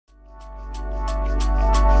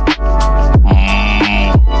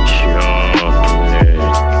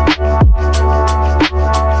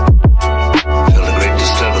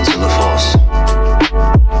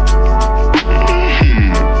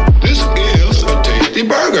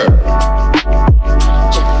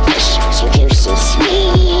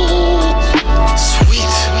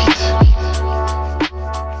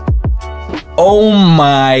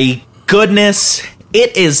my goodness.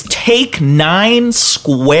 It is take 9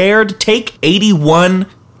 squared, take 81.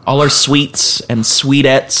 All our sweets and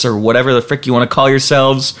sweetettes, or whatever the frick you want to call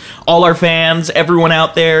yourselves, all our fans, everyone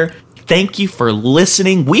out there, thank you for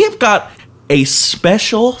listening. We have got a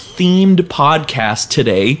special themed podcast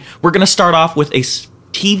today. We're going to start off with a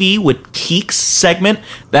TV with Keeks segment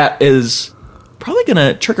that is probably going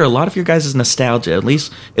to trigger a lot of your guys' nostalgia. At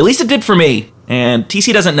least it did for me. And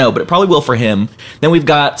TC doesn't know, but it probably will for him. Then we've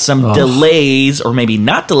got some delays, or maybe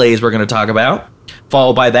not delays, we're going to talk about.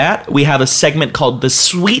 Followed by that, we have a segment called The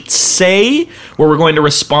Sweet Say, where we're going to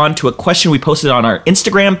respond to a question we posted on our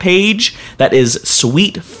Instagram page. That is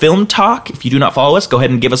Sweet Film Talk. If you do not follow us, go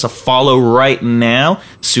ahead and give us a follow right now.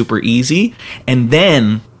 Super easy. And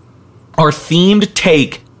then our themed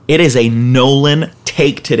take. It is a Nolan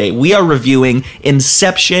take today. We are reviewing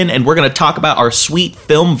Inception, and we're going to talk about our sweet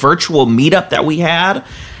film virtual meetup that we had.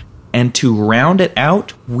 And to round it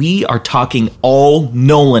out, we are talking all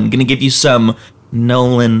Nolan. Going to give you some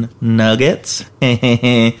Nolan nuggets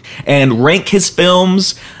and rank his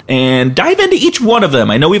films and dive into each one of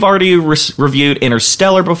them. I know we've already reviewed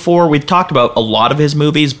Interstellar before. We've talked about a lot of his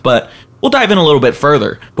movies, but we'll dive in a little bit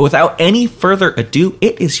further. But without any further ado,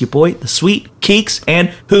 it is your boy, the Sweet Keeks, and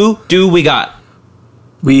who do we got?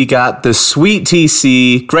 We got the Sweet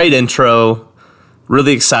TC. Great intro.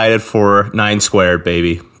 Really excited for 9 squared,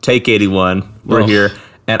 baby. Take 81. We're here.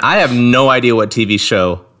 And I have no idea what TV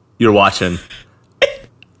show you're watching.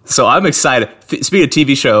 So I'm excited. Speaking of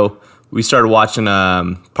TV show, we started watching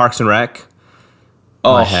Parks and Rec.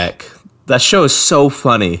 Oh, my heck. That show is so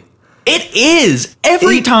funny. It is.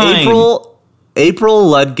 Every time. April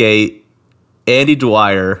Ludgate, Andy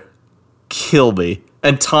Dwyer, kill me.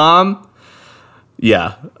 And Tom,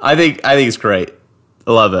 yeah, I think it's great.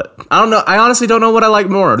 I love it. I don't know. I honestly don't know what I like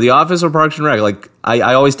more, The Office or Parks and Rec. Like,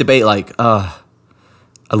 I always debate, like, I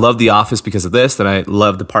love The Office because of this, then I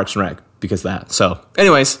love the Parks and Rec because of that. So,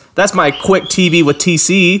 anyways, that's my quick TV with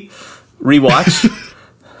TC rewatch.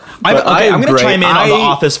 I'm going to chime in on The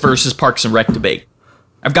Office versus Parks and Rec debate.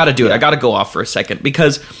 I've got to do it. I got to go off for a second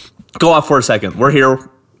because... Go off for a second. We're here.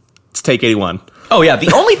 Let's take 81. Oh, yeah.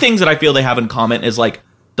 The only things that I feel they have in common is, like,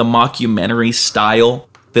 the mockumentary style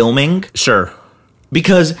filming. Sure.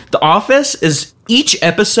 Because The Office is... Each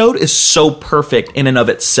episode is so perfect in and of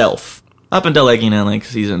itself. Up until, like, like,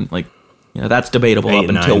 season... Like, that's debatable 8 up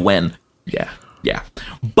and until 9. when. Yeah.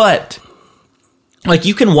 But... Like,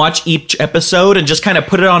 you can watch each episode and just kind of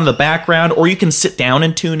put it on the background, or you can sit down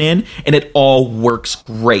and tune in, and it all works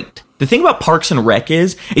great. The thing about Parks and Rec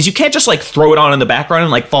is you can't just, like, throw it on in the background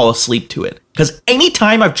and, like, fall asleep to it. Because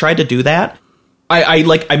anytime I've tried to do that,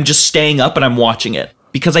 I'm just staying up and I'm watching it.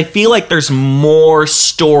 Because I feel like there's more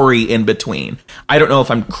story in between. I don't know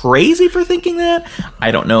if I'm crazy for thinking that.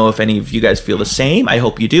 I don't know if any of you guys feel the same. I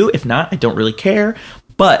hope you do. If not, I don't really care.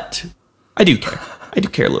 But I do care. I do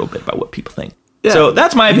care a little bit about what people think. Yeah, so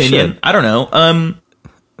that's my opinion. I don't know.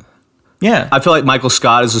 Yeah. I feel like Michael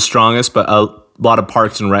Scott is the strongest, but a lot of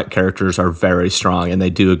Parks and Rec characters are very strong, and they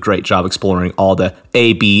do a great job exploring all the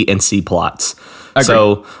A, B, and C plots.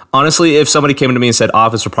 So, honestly, if somebody came to me and said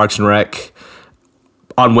Office or Parks and Rec,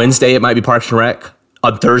 on Wednesday it might be Parks and Rec.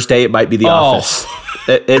 On Thursday it might be The Office.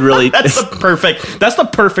 It really... that's the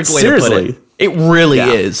perfect way to put it. It really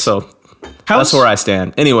is. So, that's where I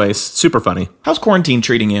stand. Anyways, super funny. How's quarantine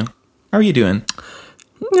treating you? How are you doing?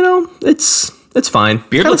 It's fine.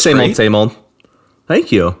 Beard looks great. Same old.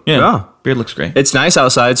 Thank you. Yeah. Beard looks great. It's nice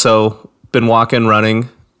outside, so been walking, running,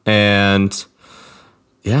 and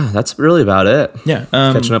yeah, that's really about it. Yeah.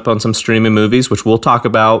 Catching up on some streaming movies, which we'll talk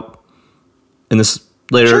about in this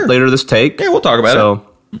later this take. Yeah, we'll talk about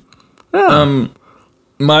it. Yeah.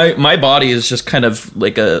 My body is just kind of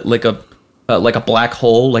like a black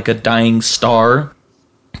hole, like a dying star,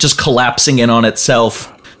 just collapsing in on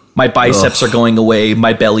itself. My biceps are going away.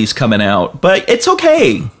 My belly's coming out. But it's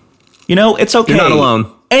okay. It's okay. You're not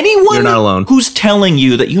alone. Anyone who's telling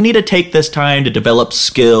you that you need to take this time to develop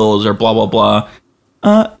skills or blah, blah, blah,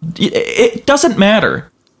 it doesn't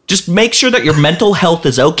matter. Just make sure that your mental health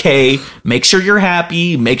is okay. Make sure you're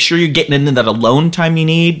happy. Make sure you're getting into that alone time you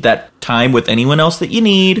need, that time with anyone else that you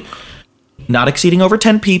need, not exceeding over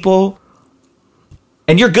 10 people,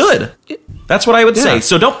 and you're good. That's what I would say.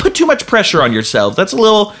 So don't put too much pressure on yourself. That's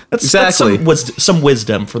some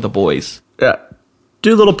wisdom for the boys. Yeah.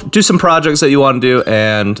 Do some projects that you want to do,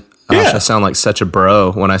 and I sound like such a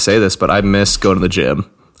bro when I say this, but I miss going to the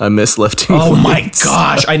gym. I miss lifting weights. My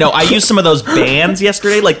gosh. I know. I used some of those bands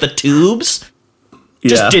yesterday, like the tubes.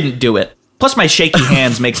 Just didn't do it. Plus, my shaky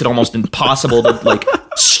hands makes it almost impossible to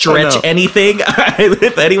stretch anything.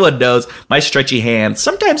 If anyone knows, my stretchy hands,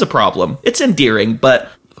 sometimes a problem. It's endearing,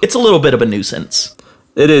 but It's a little bit of a nuisance.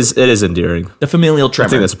 It is endearing. The familial I tremor.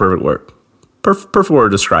 think that's a perfect word. Perfect word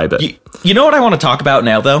to describe it. You know what I want to talk about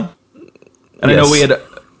now, though? And I know we had...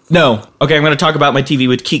 No. Okay, I'm going to talk about my TV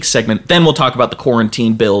with Keeks segment. Then we'll talk about the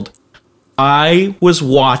quarantine build. I was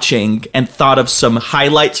watching and thought of some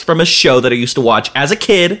highlights from a show that I used to watch as a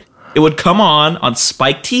kid. It would come on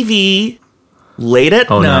Spike TV late at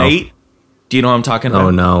night. No. Do you know what I'm talking about?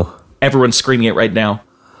 Oh, no. Everyone's screaming it right now.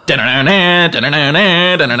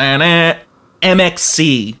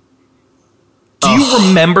 MXC. Do you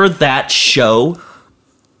remember that show?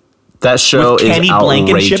 That show with Kenny is outrageous.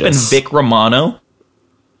 Blankenship and Vic Romano.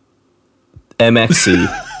 MXC.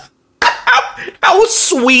 How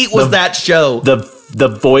sweet was that show? The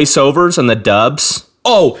voiceovers and the dubs.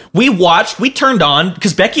 Oh, we turned on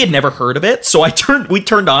because Becky had never heard of it, so we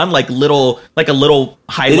turned on like a little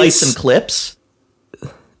highlights and clips.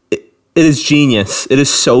 It is genius. It is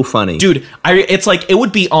so funny. Dude, it's like it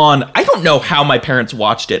would be on. I don't know how my parents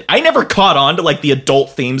watched it. I never caught on to like the adult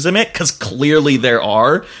themes in it because clearly there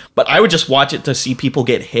are, but I would just watch it to see people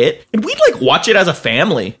get hit, and we'd like watch it as a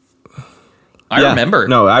family. I remember.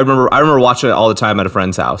 No, I remember watching it all the time at a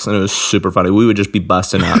friend's house, and it was super funny. We would just be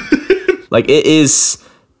busting up. Like it is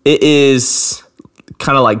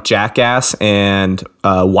kind of like Jackass and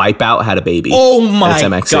Wipeout had a baby. Oh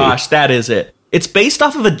my gosh, that is it. It's based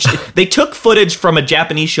off of they took footage from a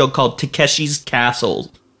Japanese show called Takeshi's Castle,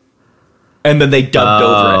 and then they dubbed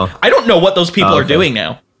over it. I don't know what those people are doing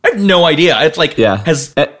now. I have no idea. It's like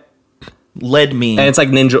has led me. And it's like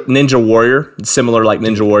Ninja Warrior, similar like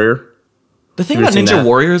Ninja Warrior. The thing about Ninja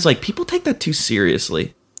Warrior is like people take that too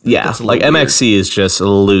seriously. Yeah, like MXC is just a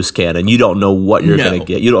loose cannon. You don't know what you're gonna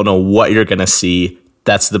get. You don't know what you're gonna see.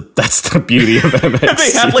 That's the beauty of MXC.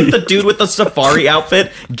 They have like the dude with the safari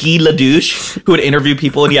outfit, Guy Ledouche, who would interview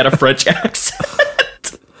people and he had a French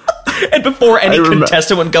accent. And before any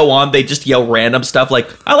contestant would go on, they just yell random stuff like,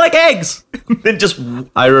 "I like eggs," and just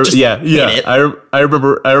I remember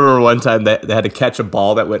one time they had to catch a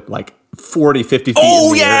ball that went like 40, 50 feet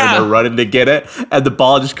in the air, and they're running to get it, and the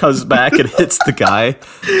ball just comes back and hits the guy.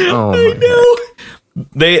 Oh my god.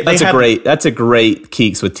 That's a great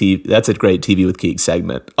Keeks with TV. That's a great TV with Keeks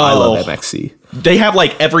segment. I love MXC. They have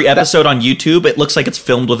like every episode on YouTube. It looks like it's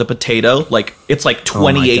filmed with a potato. Like it's like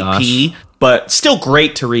 28p, but still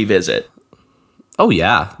great to revisit. Oh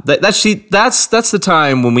yeah, that's the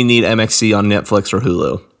time when we need MXC on Netflix or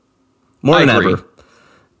Hulu more than ever.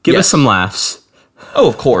 Give us some laughs. Oh,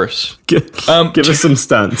 of course. Give us some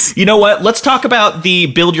stunts. You know what? Let's talk about the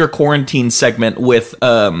Build Your Quarantine segment with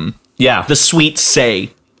the sweet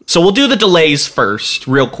say. So we'll do the delays first,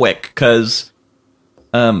 real quick, because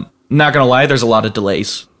not gonna lie, there's a lot of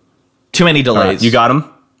delays. Too many delays. You got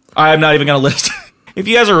them? I'm not even gonna list. If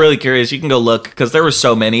you guys are really curious, you can go look, because there were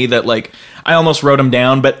so many that like I almost wrote them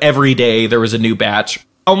down, but every day there was a new batch.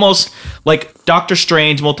 Almost like Doctor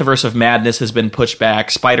Strange Multiverse of Madness has been pushed back.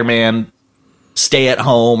 Spider-Man Stay at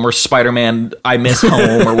Home, or Spider-Man I Miss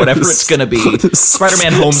Home, or whatever it's gonna be.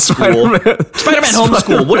 Spider-Man Homeschool. Spider-Man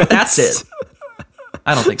Homeschool. What if that's it?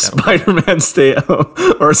 I don't think that. Spider-Man Stay at Home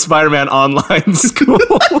or Spider-Man Online School.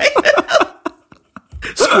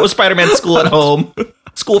 Spider-Man School at Home.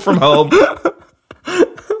 School from Home.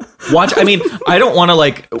 I mean, I don't want to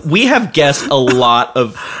like. We have guessed a lot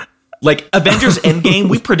of like Avengers Endgame.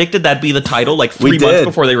 We predicted that'd be the title like 3 months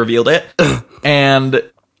before they revealed it, and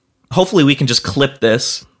hopefully we can just clip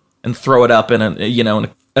this and throw it up in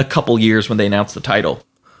a couple years when they announce the title.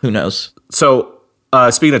 Who knows? So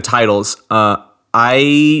speaking of titles,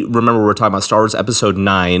 I remember we were talking about Star Wars Episode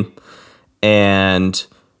 9, and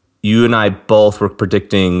you and I both were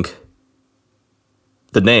predicting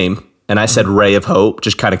the name, and I said Ray of Hope,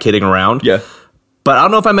 just kind of kidding around. Yeah. But I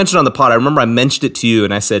don't know if I mentioned it on the pod. I remember I mentioned it to you,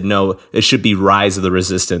 and I said, no, it should be Rise of the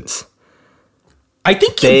Resistance. I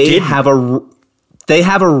think you did. They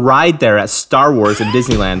have a ride there at Star Wars in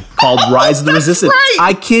Disneyland called Rise of the Resistance. Right.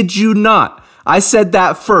 I kid you not. I said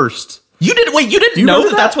that first. You didn't know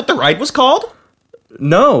that that's what the ride was called?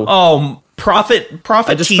 No. Oh, Prophet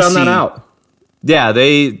I just TC. found that out. Yeah,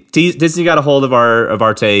 Disney got a hold of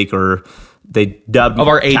our take, or they dubbed of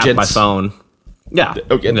our agents. My phone. Yeah.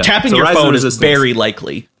 Okay. Yeah. Tapping your phone is very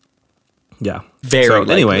likely. Yeah. Very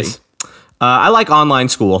likely. Anyways, I like online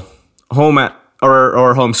school. Home at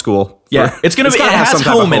or homeschool. Yeah. It has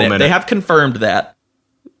home in it. They have confirmed that.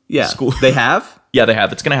 Yeah. School. They have? Yeah, they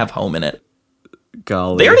have. It's going to have home in it.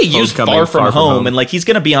 Golly. They already used Far From Home, and like he's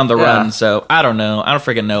going to be on the run, so I don't know. I don't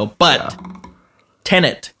freaking know. But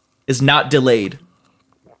Tenet is not delayed.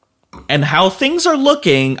 And how things are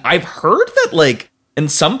looking, I've heard that like in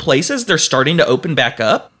some places they're starting to open back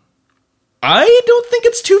up. I don't think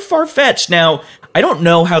it's too far-fetched. Now, I don't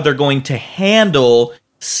know how they're going to handle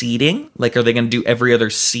seating. Like, are they going to do every other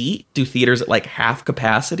seat? Do theaters at, like, half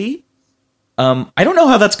capacity? I don't know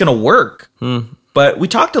how that's going to work. But we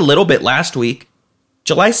talked a little bit last week.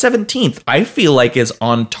 July 17th, I feel like, is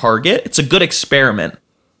on target. It's a good experiment,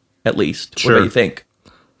 at least. Sure. What do you think?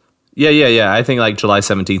 Yeah. I think, like, July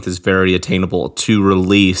 17th is very attainable to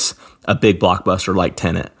release a big blockbuster like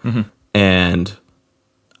Tenet. And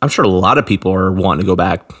I'm sure a lot of people are wanting to go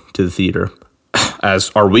back to the theater,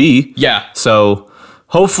 as are we. Yeah. So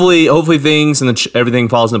hopefully things and everything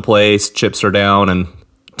falls into place, chips are down, and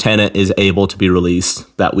Tenet is able to be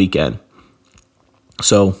released that weekend.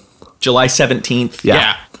 So July 17th.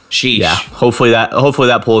 Yeah. Sheesh. Yeah. Hopefully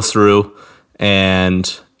that pulls through,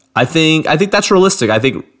 and I think that's realistic. I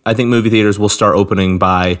think movie theaters will start opening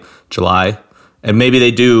by July, and maybe they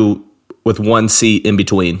do with one seat in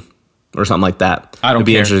between or something like that. It'd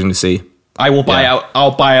be care. interesting to see. I will buy out.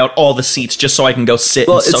 I'll buy out all the seats just so I can go sit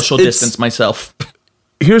and social distance myself.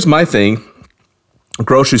 Here's my thing: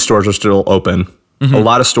 grocery stores are still open. A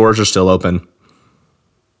lot of stores are still open.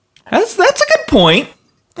 That's a good point.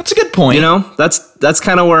 That's a good point. You know, that's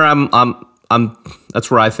kind of where I'm.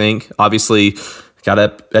 That's where I think. Obviously, got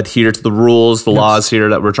to adhere to the rules, the laws here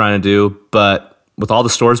that we're trying to do. But with all the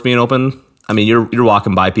stores being open, I mean, you're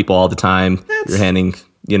walking by people all the time. You're handing.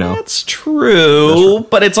 That's true,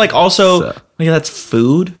 but it's like also that's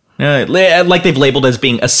food. Like they've labeled as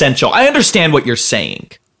being essential. I understand what you're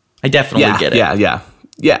saying. I definitely get it.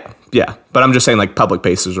 Yeah. But I'm just saying, like, public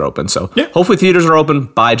places are open, so hopefully theaters are open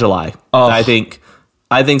by July. I think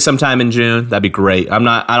sometime in June that'd be great. I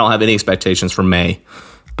don't have any expectations for May,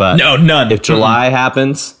 but no, none. If July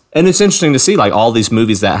happens, and it's interesting to see, like, all these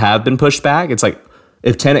movies that have been pushed back. It's like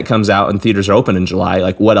if Tenet comes out and theaters are open in July,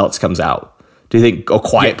 like, what else comes out? Do you think A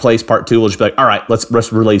Quiet Place Part 2 will just be like, all right,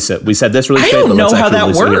 let's release it? We said this release date, I don't know how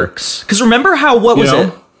that works. Because remember how, what was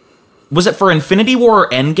it? Was it for Infinity War or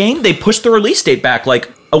Endgame? They pushed the release date back like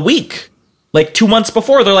a week. Like 2 months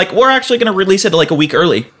before. They're like, we're actually going to release it like a week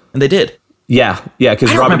early. And they did. Yeah,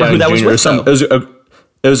 because Robert Downey Jr.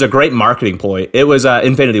 It was a great marketing point. It was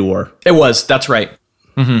Infinity War. It was. That's right.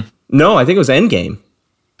 Mm-hmm. No, I think it was Endgame.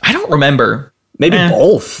 I don't remember. Maybe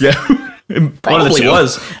both. Yeah. It probably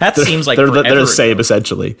was. That seems like they're the same,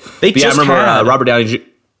 essentially. I remember Robert Downey Jr.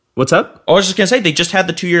 What's up? I was just going to say, they just had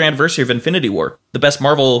the 2-year anniversary of Infinity War. The best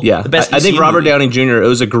Marvel, the best I think Robert Downey Jr., it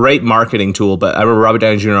was a great marketing tool, but I remember Robert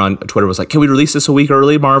Downey Jr. on Twitter was like, can we release this a week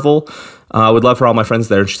early, Marvel? I would love for all my friends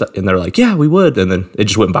there. And they're like, yeah, we would. And then it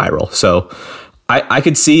just went viral. So I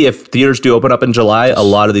could see if theaters do open up in July, a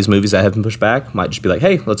lot of these movies that have been pushed back might just be like,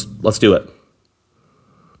 hey, let's do it.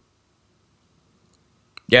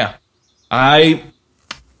 Yeah.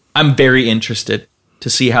 I'm very interested to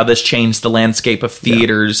see how this changed the landscape of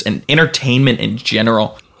theaters and entertainment in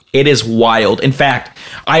general. It is wild. In fact,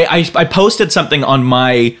 I posted something on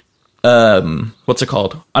my what's it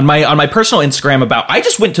called? On my personal Instagram about I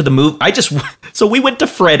just went to the movie. So we went to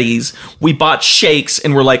Freddy's, we bought shakes,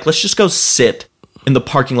 and we're like, let's just go sit in the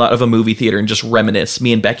parking lot of a movie theater and just reminisce.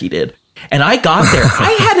 Me and Becky did. And I got there.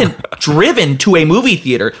 I hadn't driven to a movie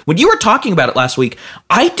theater. When you were talking about it last week,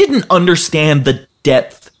 I didn't understand the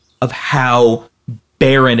depth of how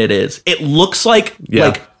barren it is. It looks like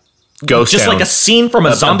Ghost just town. like a scene from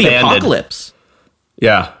a zombie apocalypse.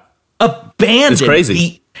 Yeah. Abandoned. It's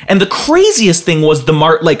crazy. And the craziest thing was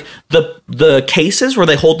the cases where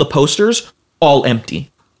they hold the posters, all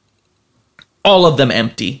empty. All of them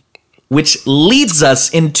empty. Which leads us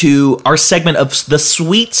into our segment of The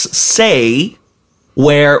Sweets Say,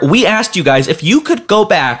 where we asked you guys, if you could go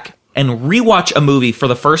back and rewatch a movie for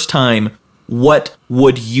the first time, what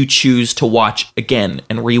would you choose to watch again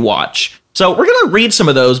and rewatch? So we're going to read some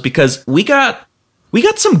of those because we got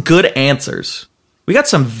some good answers. We got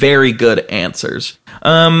some very good answers.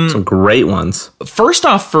 Some great ones. First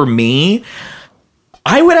off, for me,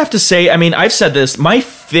 I would have to say, I mean, I've said this, my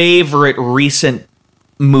favorite recent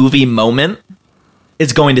movie moment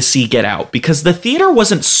is going to see Get Out, because the theater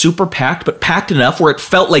wasn't super packed, but packed enough where it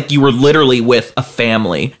felt like you were literally with a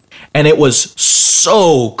family, and it was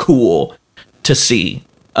so cool to see.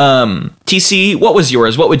 TC, what was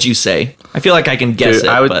yours? What would you say? I feel like I can guess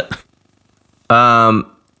but I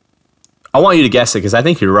want you to guess it because I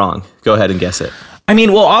think you're wrong. Go ahead and guess it. I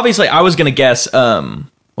mean, well, obviously I was going to guess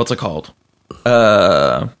what's it called?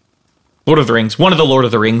 Lord of the Rings, one of the Lord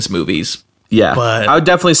of the Rings movies. Yeah, but I would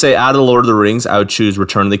definitely say out of the Lord of the Rings, I would choose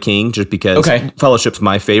Return of the King just because Fellowship's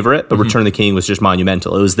my favorite, but Return of the King was just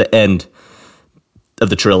monumental. It was the end of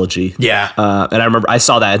the trilogy. Yeah. And I remember I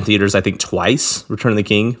saw that in theaters, I think twice, Return of the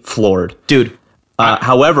King, floored. Dude,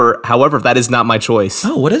 However, that is not my choice.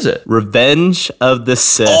 Oh, what is it? Revenge of the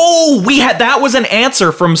Sith. Oh, that was an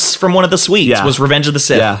answer from one of the suites. Yeah. Was Revenge of the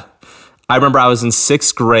Sith? Yeah. I remember I was in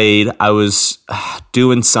 6th grade. I was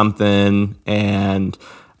doing something and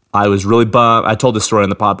I was really bummed. I told this story on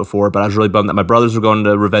the pod before, but I was really bummed that my brothers were going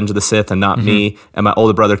to Revenge of the Sith and not me. And my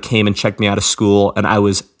older brother came and checked me out of school, and I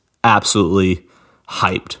was absolutely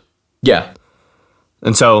hyped. Yeah.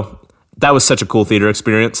 And so that was such a cool theater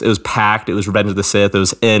experience. It was packed. It was Revenge of the Sith. It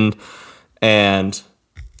was End. And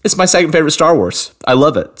it's my second favorite Star Wars. I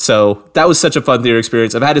love it. So that was such a fun theater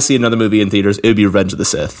experience. If I had to see another movie in theaters, it would be Revenge of the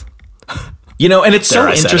Sith. And it's so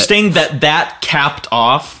interesting that capped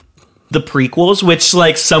off the prequels, which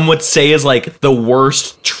like some would say is like the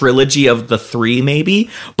worst trilogy of the 3 maybe,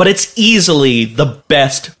 but it's easily the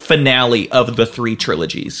best finale of the 3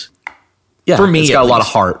 trilogies. Yeah, for me, it's got a lot of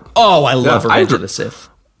heart. Oh, I love Revenge of the Sith.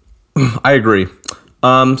 I agree.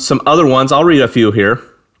 Some other ones. I'll read a few here.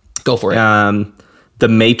 Go for it. The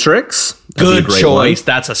Matrix. Good choice.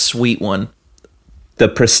 That's a sweet one. The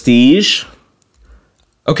Prestige.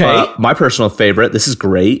 Okay. My personal favorite. This is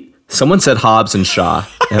great. Someone said Hobbs and Shaw,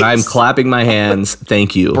 and I'm clapping my hands.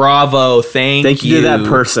 Thank you. Bravo. Thank you to that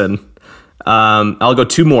person. I'll go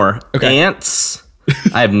 2 more. Okay. Ants.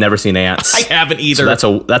 I have never seen Ants. I haven't either.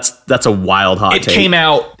 So that's a wild hot take. It came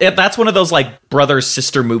out. That's one of those like brother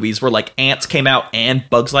sister movies where like Ants came out and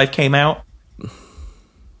Bugs Life came out.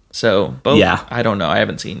 So both. Yeah. I don't know. I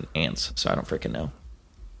haven't seen Ants, so I don't freaking know.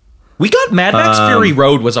 We got Mad Max Fury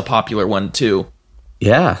Road was a popular one too.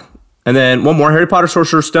 Yeah. And then one more, Harry Potter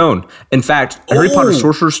Sorcerer's Stone. In fact, Harry Potter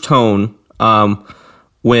Sorcerer's Stone,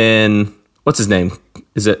 when, what's his name?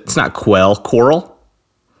 It's not Quirrell?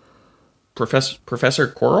 Professor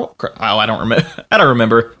Quirrell? Oh, I don't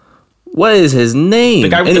remember. What is his name? The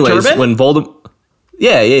guy with the turban? When Voldemort...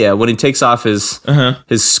 Yeah. When he takes off his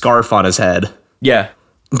scarf on his head. Yeah.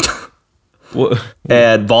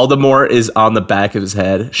 And Voldemort is on the back of his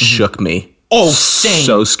head. Shook me. Oh, same.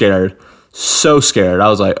 So scared. I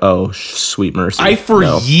was like, oh, sweet mercy. I, for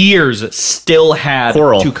years, still had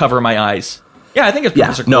to cover my eyes. Yeah, I think it's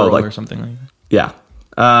Professor Quirrell or something like that.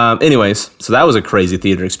 Yeah. Anyways, so that was a crazy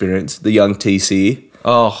theater experience. The young TC.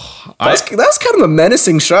 Oh. That was kind of a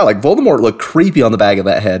menacing shot. Like, Voldemort looked creepy on the back of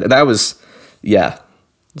that head. And that was,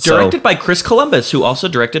 Directed by Chris Columbus, who also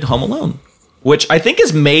directed Home Alone. Which I think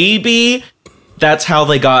is maybe... That's how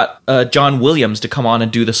they got John Williams to come on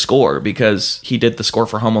and do the score, because he did the score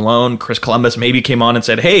for Home Alone. Chris Columbus maybe came on and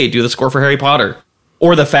said, hey, do the score for Harry Potter.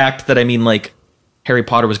 Or the fact that, Harry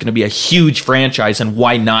Potter was going to be a huge franchise, and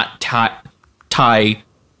why not tie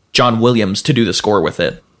John Williams to do the score with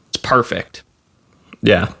it? It's perfect.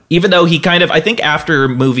 Yeah. Even though he I think after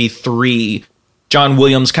movie 3, John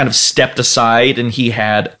Williams kind of stepped aside, and he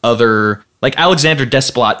had other... Like, Alexander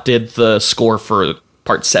Desplat did the score for...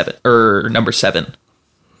 Part 7 or number 7.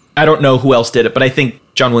 I don't know who else did it, but I think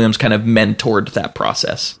John Williams kind of mentored that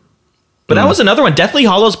process. But that was another one. Deathly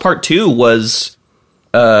Hallows Part 2 was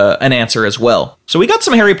an answer as well. So we got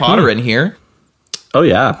some Harry Potter in here. Oh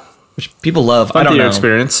yeah, which people love. Fun theater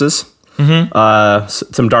experiences.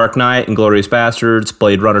 Some Dark Knight, Inglourious Bastards,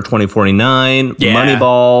 Blade Runner 2049,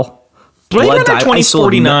 Moneyball. Blade Runner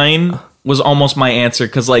 2049 was almost my answer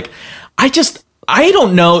because I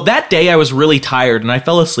don't know. That day I was really tired and I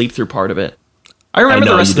fell asleep through part of it. I remember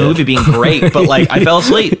the rest of the movie being great, but I fell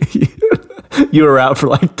asleep. You were out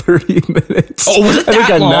for 30 minutes. Oh, was it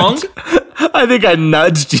that long? I think I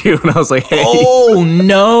nudged you and I was like, hey. Oh,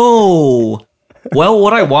 no. Well,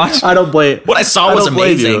 what I watched, what I saw was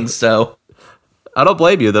amazing, so. I don't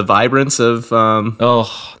blame you. The vibrance of...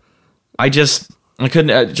 I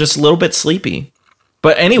couldn't, just a little bit sleepy.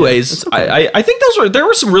 But anyways, okay. I think there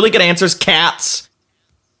were some really good answers. Cats.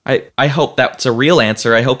 I hope that's a real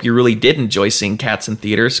answer. I hope you really did enjoy seeing Cats in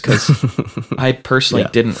theaters, because I personally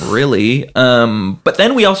didn't really. But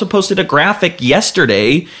then we also posted a graphic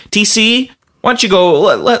yesterday. TC, why don't you go?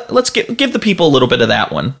 Let's give the people a little bit of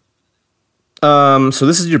that one. So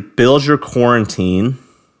this is your Build Your Quarantine,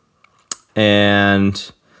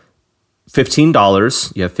 and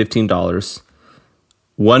 $15. You have $15.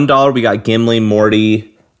 $1, we got Gimli,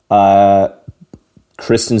 Morty,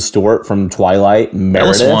 Kristen Stewart from Twilight,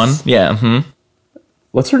 Meredith. Bella Swan, yeah.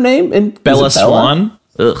 What's her name? Bella Swan.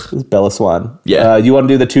 Ugh. It's Bella Swan. Yeah. You want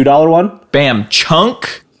to do the $2 one? Bam.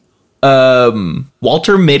 Chunk,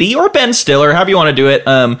 Walter Mitty, or Ben Stiller, however you want to do it.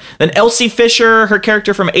 Then Elsie Fisher, her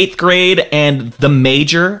character from 8th grade, and the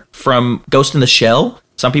Major from Ghost in the Shell.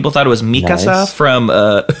 Some people thought it was Mikasa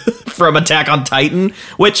from Attack on Titan,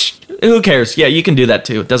 which, who cares? Yeah, you can do that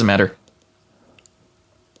too. It doesn't matter.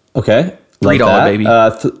 Okay. $3, baby.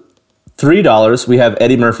 $3, we have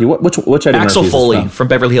Eddie Murphy. Which Eddie Murphy Axel is this Foley from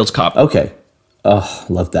Beverly Hills Cop. Okay. Oh,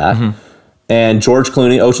 love that. And George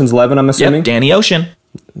Clooney, Ocean's 11, I'm assuming? Yep, Danny Ocean.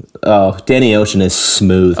 Oh, Danny Ocean is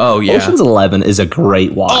smooth. Oh, yeah. Ocean's 11 is a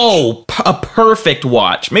great watch. Oh, a perfect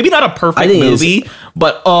watch. Maybe not a perfect movie,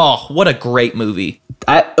 but what a great movie.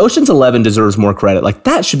 Ocean's 11 deserves more credit. Like,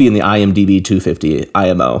 that should be in the IMDb 250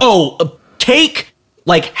 IMO. Oh, take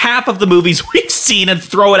like half of the movies we've seen and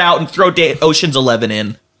throw it out and throw Ocean's 11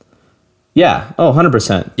 in. Yeah. Oh,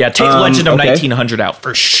 100%. Yeah, take Legend of 1900 out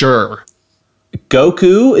for sure.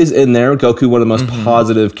 Goku is in there. Goku, one of the most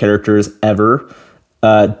positive characters ever.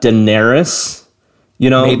 Daenerys. You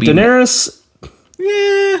know, Maybe. Daenerys...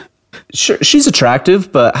 Yeah. Sure, she's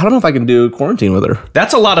attractive, but I don't know if I can do quarantine with her.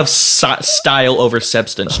 That's a lot of style over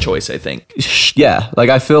substance choice, I think. Yeah, like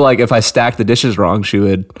I feel like if I stacked the dishes wrong, she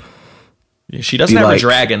would... She doesn't have her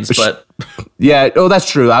dragons, but... Yeah, oh, that's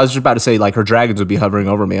true. I was just about to say, like, her dragons would be hovering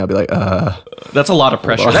over me. I'd be like, That's a lot of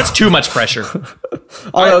pressure. That's too much pressure.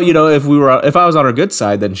 Although, you know, if I was on her good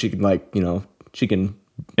side, then she can, like, you know, she can...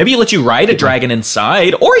 Maybe let you ride a dragon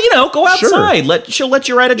inside, or, you know, go outside. Sure. She'll let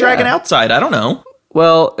you ride a dragon outside. I don't know.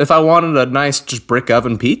 Well, if I wanted a nice, just brick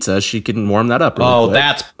oven pizza, she can warm that up really quick.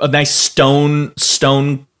 That's a nice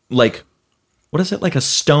stone, like, what is it? Like a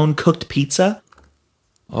stone cooked pizza?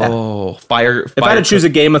 Yeah. Oh, fire. If I had to choose a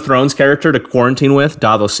Game of Thrones character to quarantine with,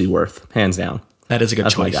 Davos Seaworth, hands down. That is a good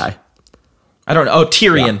That's choice. my guy. I don't know. Oh,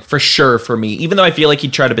 Tyrion, for sure for me. Even though I feel like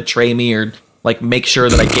he'd try to betray me or like make sure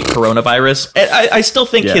that I get coronavirus, I still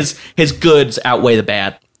think his goods outweigh the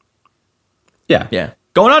bad. Yeah. Yeah.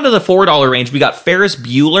 Going on to the $4 range, we got Ferris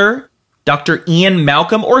Bueller, Dr. Ian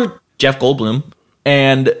Malcolm, or Jeff Goldblum,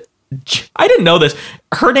 and I didn't know this.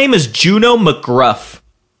 Her name is Juno McGruff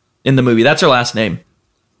in the movie. That's her last name.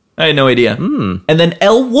 I had no idea. And then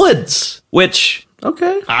Elle Woods, which...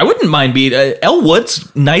 Okay. I wouldn't mind being... Elle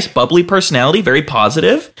Woods, nice, bubbly personality, very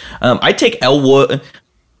positive. I take Elle Wood...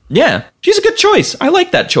 Yeah, she's a good choice. I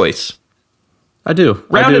like that choice. I do.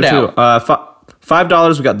 Round it out.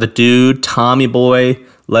 $5, we got The Dude, Tommy Boy,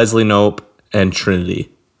 Leslie Knope, and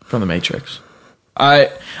Trinity. From The Matrix.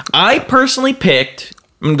 I personally picked...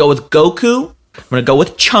 I'm going to go with Goku. I'm going to go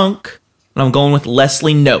with Chunk. And I'm going with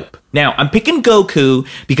Leslie Knope. Now, I'm picking Goku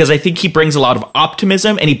because I think he brings a lot of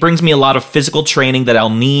optimism and he brings me a lot of physical training that I'll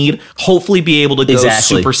need. Hopefully be able to go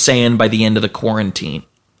Super Saiyan by the end of the quarantine.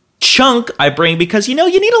 Chunk I bring because, you know,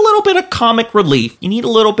 you need a little bit of comic relief. You need a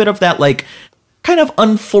little bit of that, like, kind of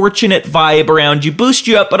unfortunate vibe around you. Boost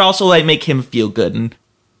you up, but also, like, make him feel good. And,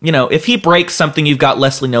 you know, if he breaks something, you've got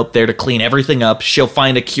Leslie Knope there to clean everything up. She'll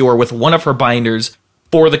find a cure with one of her binders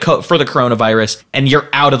for the coronavirus, and you're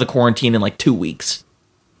out of the quarantine in, like, 2 weeks.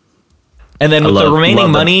 And then with the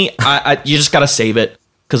remaining money, you just gotta save it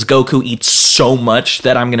because Goku eats so much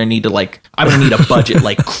that I'm gonna need a budget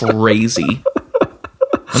like crazy.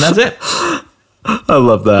 And that's it. I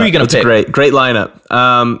love that. Who are you gonna pick? Great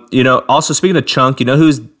lineup. You know, also speaking of Chunk, you know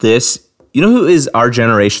who's this? You know who is our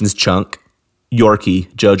generation's Chunk?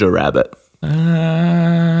 Yorkie, Jojo Rabbit.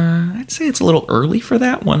 I'd say it's a little early for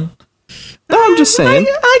that one. No, I'm just saying.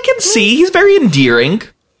 I can see he's very endearing.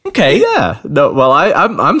 Okay. Yeah. No. Well,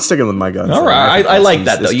 I'm sticking with my guns. All right. I like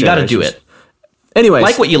that though. You got to do it. Anyways,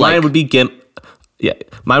 like what you like. Mine would be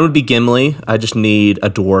mine would be Gimli. I just need a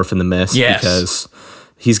dwarf in the mist because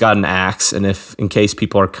he's got an axe, and in case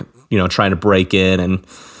people are trying to break in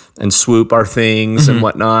and swoop our things and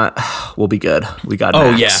whatnot, we'll be good. We got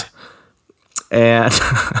an axe. And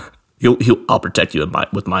I'll protect you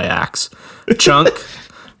with my axe, Chunk.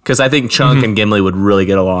 Because I think Chunk and Gimli would really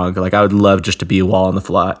get along. Like, I would love just to be a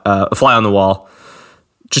fly on the wall,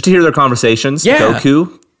 just to hear their conversations. Yeah.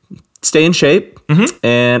 Goku, stay in shape,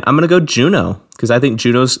 and I'm gonna go Juno because I think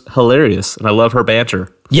Juno's hilarious and I love her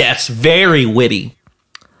banter. Yes, very witty.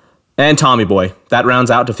 And Tommy Boy, that rounds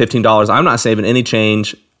out to $15. I'm not saving any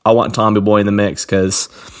change. I want Tommy Boy in the mix because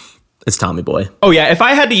it's Tommy Boy. Oh yeah, if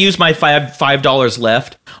I had to use my $5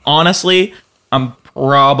 left, honestly, I'm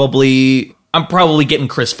probably getting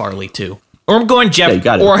Chris Farley too. Or I'm going Jeff,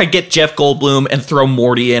 or I get Jeff Goldblum and throw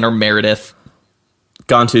Morty in or Meredith.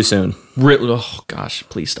 Gone too soon. Oh gosh,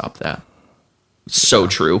 please stop that. So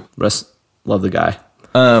true. Love the guy.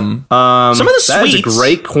 Some of the sweets. That is a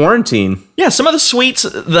great quarantine. Yeah, some of the sweets.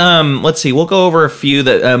 Let's see. We'll go over a few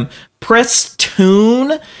that. Press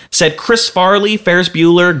Tune said Chris Farley, Ferris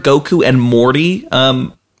Bueller, Goku, and Morty. I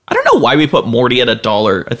don't know why we put Morty at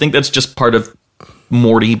 $1. I think that's just part of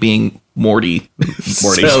Morty being Morty.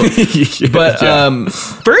 So, but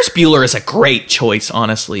Ferris Bueller is a great choice,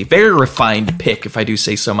 honestly. Very refined pick, if I do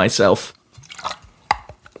say so myself.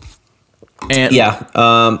 And yeah,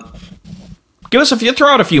 give us throw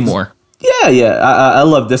out a few more. Yeah. I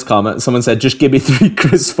love this comment. Someone said, "Just give me 3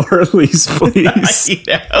 Chris Farley's, please." You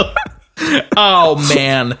know? Oh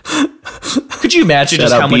man, could you imagine Shout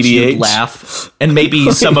just out how much BDH. you'd laugh, and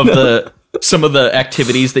maybe some of the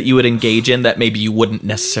activities that you would engage in that maybe you wouldn't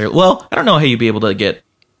necessarily. Well, I don't know how you'd be able to get.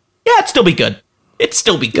 Yeah, it'd still be good. It'd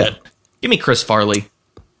still be good. Give me Chris Farley.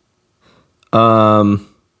 And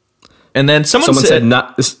then someone said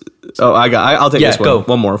not. Oh, I'll take this one. go.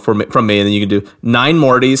 One more from me, and then you can do 9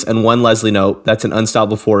 Mortys and 1 Leslie Note. That's an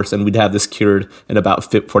unstoppable force, and we'd have this cured in about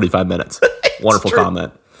 45 minutes. Wonderful true.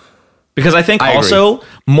 comment. Because I think I also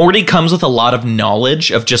Morty comes with a lot of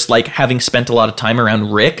knowledge of just like having spent a lot of time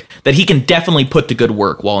around Rick that he can definitely put to good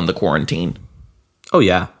work while in the quarantine. Oh,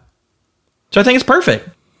 yeah. So I think it's perfect.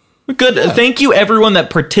 Good. Yeah. Thank you everyone that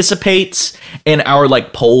participates in our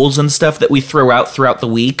like polls and stuff that we throw out throughout the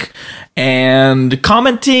week and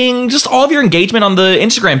commenting, just all of your engagement on the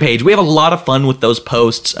Instagram page. We have a lot of fun with those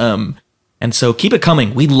posts. And so keep it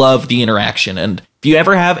coming. We love the interaction. And if you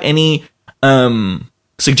ever have any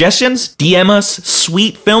suggestions, DM us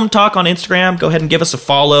Sweet Film Talk on Instagram. Go ahead and give us a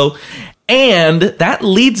follow. And that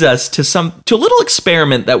leads us to a little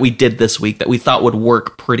experiment that we did this week that we thought would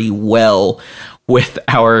work pretty well with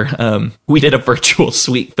our we did a virtual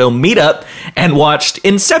Sweet Film meetup and watched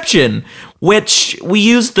Inception, which we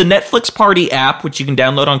used the Netflix Party app, which you can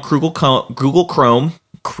download on Google Chrome,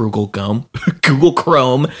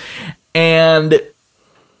 and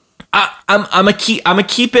I'm gonna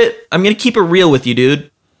keep it real with you,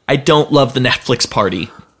 dude. I don't love the Netflix Party.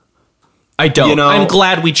 I don't. You know, I'm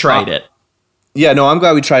glad we tried it. Yeah, no, I'm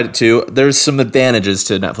glad we tried it too. There's some advantages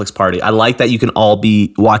to Netflix Party. I like that you can all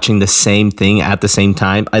be watching the same thing at the same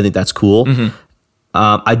time. I think that's cool. Mm-hmm.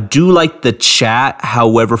 I do like the chat.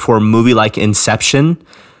 However, for a movie like Inception,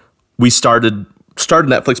 we started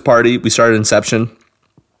Netflix Party. We started Inception,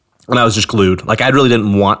 and I was just glued. Like I really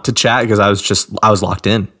didn't want to chat because I was locked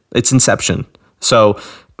in. It's Inception. So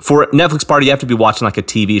for Netflix Party, you have to be watching like a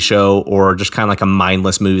TV show or just kind of like a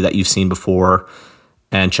mindless movie that you've seen before.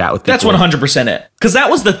 And chat with people. That's 100% it. Because that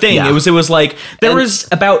was the thing. Yeah. It was like, there was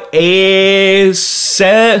about we'll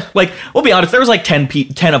be honest, there was like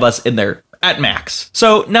 10 of us in there at max.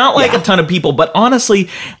 So not like a ton of people, but honestly,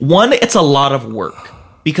 it's a lot of work.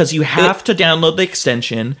 Because you have to download the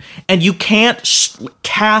extension, and you can't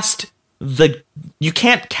cast the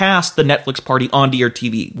Netflix Party onto your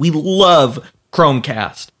TV. We love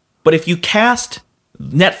Chromecast. But if you cast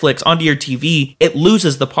Netflix onto your TV, it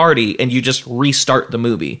loses the party and you just restart the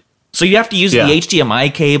movie. So you have to use the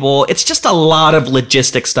HDMI cable. It's just a lot of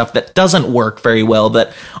logistic stuff that doesn't work very well,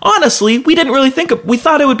 that honestly, we didn't really we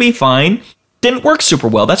thought it would be fine. Didn't work super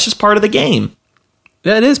well. That's just part of the game.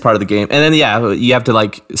 Yeah, it is part of the game. And then, you have to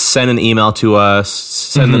like send an email to us,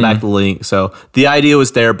 send them back the link. So the idea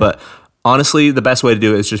was there, but honestly, the best way to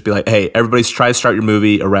do it is just be like, hey, everybody try to start your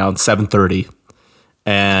movie around 7:30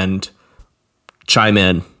 and chime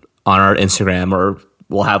in on our Instagram, or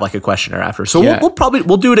we'll have like a questionnaire after. So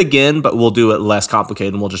we'll do it again, but we'll do it less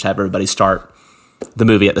complicated, and we'll just have everybody start the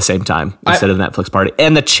movie at the same time instead of the Netflix Party.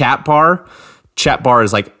 And the chat bar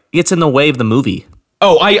is like, it's in the way of the movie.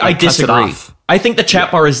 Oh, I disagree. I think the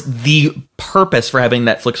chat bar is the purpose for having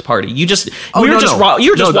Netflix Party. You were just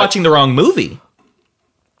watching the wrong movie.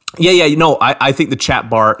 Yeah. I think the chat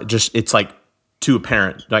bar it's like too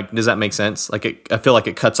apparent. Like, does that make sense? Like, I feel like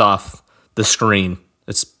it cuts off the screen.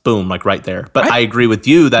 It's boom, like right there. But I agree with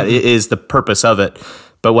you that it is the purpose of it.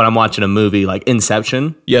 But when I'm watching a movie like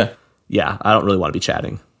Inception, I don't really want to be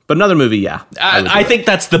chatting. But another movie, I think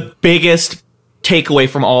that's the biggest takeaway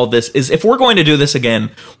from all of this is if we're going to do this again,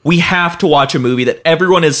 we have to watch a movie that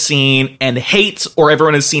everyone has seen and hates, or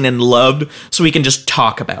everyone has seen and loved, so we can just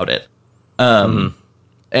talk about it.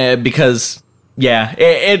 Because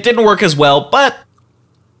it didn't work as well, but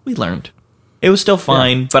we learned. It was still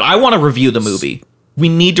fine, but I want to review the movie. We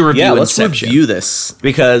need to review Inception. Let's review this.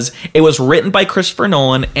 Because it was written by Christopher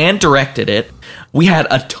Nolan and directed it. We had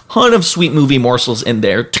a ton of sweet movie morsels in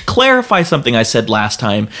there. To clarify something I said last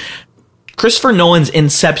time, Christopher Nolan's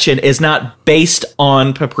Inception is not based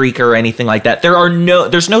on Paprika or anything like that.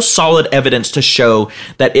 There's no solid evidence to show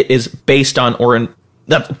that it is based on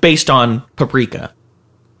Paprika.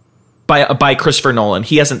 By Christopher Nolan.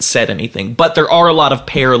 He hasn't said anything, but there are a lot of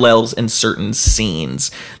parallels in certain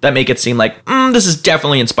scenes that make it seem like this is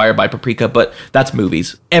definitely inspired by Paprika, but that's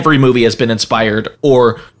movies. Every movie has been inspired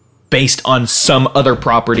or based on some other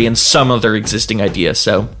property and some other existing idea,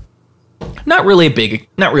 so not really a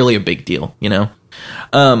big deal, you know?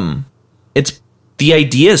 The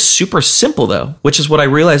idea is super simple though, which is what I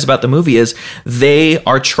realized about the movie is they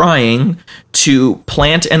are trying to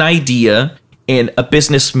plant an idea in a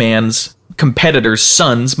businessman's competitor's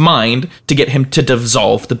son's mind to get him to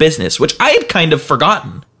dissolve the business, which I had kind of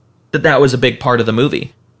forgotten that was a big part of the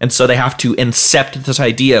movie. And so they have to incept this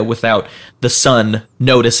idea without the son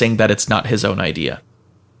noticing that it's not his own idea.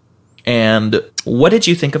 And what did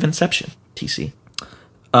you think of Inception, TC?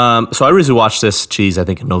 So I originally watched this, I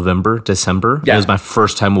think in November, December. Yeah. It was my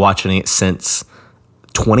first time watching it since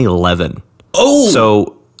 2011. Oh!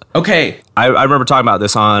 So okay. I remember talking about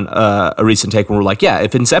this on a recent take when we're like, yeah,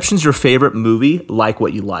 if Inception's your favorite movie, like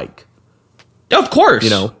what you like. Of course. You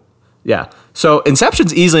know? Yeah. So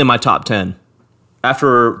Inception's easily in my top 10.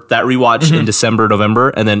 After that rewatch in December, November,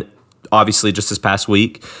 and then obviously just this past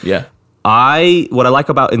week. Yeah. What I like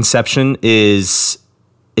about Inception is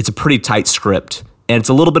it's a pretty tight script. And it's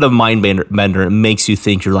a little bit of mind bender. It makes you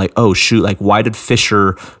think, you're like, oh, shoot, like, why did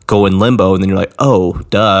Fisher go in limbo? And then you're like, oh,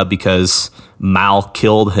 duh, because Mal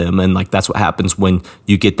killed him. And, like, that's what happens when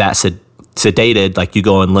you get that sedated, like, you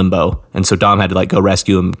go in limbo. And so Dom had to, like, go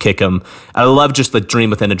rescue him, kick him. I love just the dream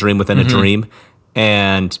within a dream within a dream.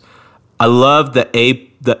 And I love the A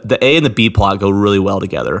and the B plot go really well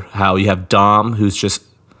together. How you have Dom, who's just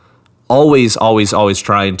always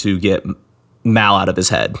trying to get Mal out of his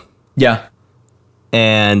head. Yeah.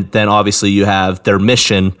 And then obviously you have their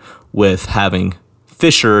mission with having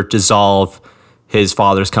Fisher dissolve his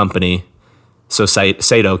father's company so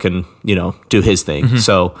Sato can, do his thing.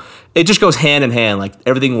 So it just goes hand in hand. Like,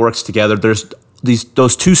 everything works together. There's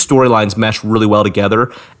those two storylines mesh really well together.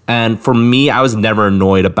 And for me, I was never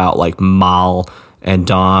annoyed about, like, Mal and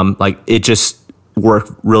Dom. Like, it just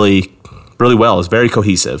worked really, really well. It's very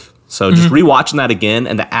cohesive. So just rewatching that again,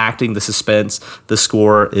 and the acting, the suspense, the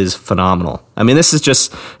score is phenomenal. I mean, this is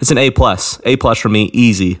it's an A+. A+ for me,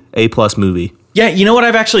 easy. A+ movie. Yeah, you know what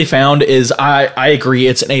I've actually found is I agree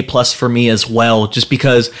it's an A+ for me as well, just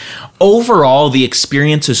because overall the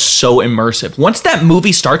experience is so immersive. Once that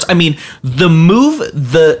movie starts, I mean, the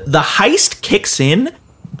heist kicks in,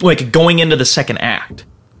 like, going into the second act.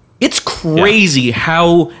 It's crazy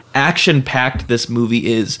how action-packed this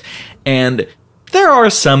movie is. And there are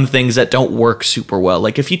some things that don't work super well.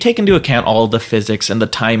 Like, if you take into account all of the physics and the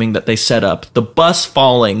timing that they set up, the bus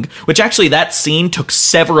falling, which actually that scene took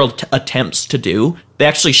several attempts to do. They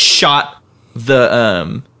actually shot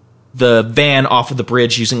the van off of the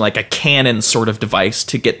bridge using, like, a cannon sort of device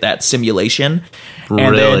to get that simulation. Really?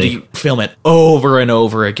 And then you film it over and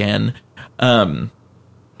over again. And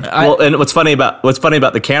what's funny about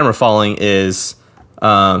the camera falling is,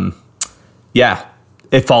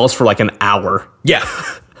 it falls for like an hour. Yeah.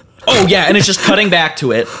 Oh yeah, and it's just cutting back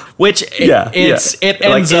to it, which it ends like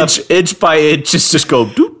up inch by inch, just go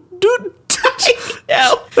doot doot.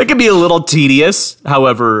 That can be a little tedious.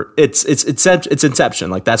 However, it's Inception.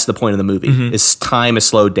 Like, that's the point of the movie. Is time is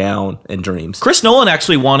slowed down in dreams. Chris Nolan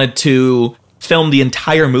actually wanted to film the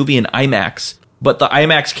entire movie in IMAX, but the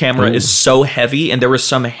IMAX camera is so heavy, and there were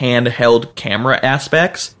some handheld camera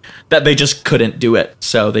aspects that they just couldn't do it.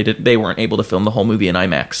 So they weren't able to film the whole movie in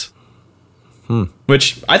IMAX.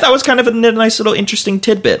 Which I thought was kind of a nice little interesting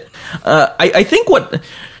tidbit. I think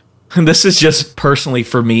this is just personally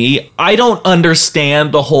for me, I don't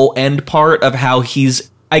understand the whole end part of how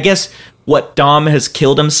what Dom has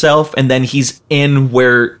killed himself and then he's in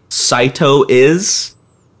where Saito is.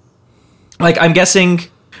 Like, I'm guessing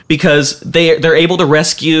because they're able to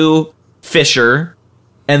rescue Fisher,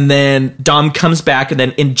 and then Dom comes back and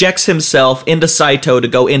then injects himself into Saito to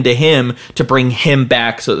go into him to bring him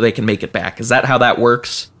back so that they can make it back. Is that how that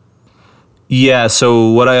works? Yeah,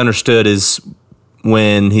 so what I understood is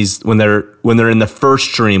when they're in the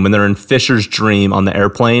first dream, when they're in Fisher's dream on the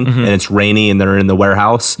airplane and it's rainy and they're in the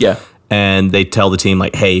warehouse. Yeah. And they tell the team,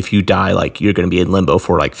 like, hey, if you die, like, you're going to be in limbo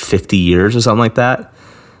for like 50 years or something like that.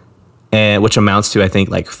 And which amounts to, I think,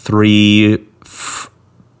 like 3+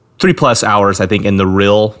 hours, I think, in the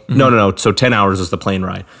real. No. So 10 hours is the plane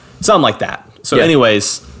ride. Something like that. So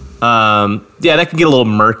anyways, that can get a little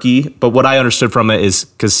murky. But what I understood from it is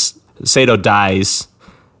because Sato dies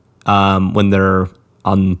when they're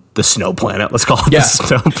on the snow planet. Let's call it the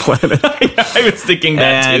snow planet. I was thinking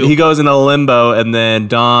that and too. He goes into limbo, and then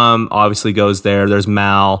Dom obviously goes there. There's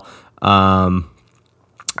Mal.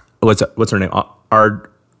 What's her name? Ariadne.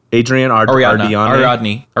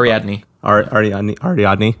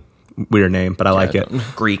 Weird name, but I like it.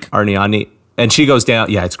 Greek. Ariadne. And she goes down.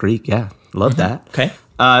 Yeah, it's Greek. Yeah. Love that. Okay.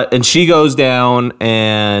 And she goes down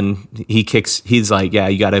and he's like, yeah,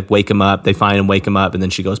 you got to wake him up. They find him, wake him up, and then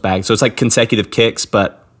she goes back. So it's like consecutive kicks,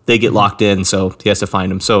 but they get locked in, so he has to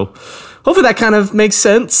find him. So hopefully that kind of makes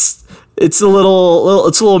sense. It's a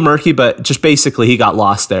little murky, but just basically he got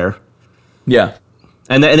lost there. Yeah.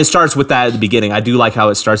 And it starts with that at the beginning. I do like how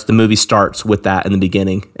it starts. The movie starts with that in the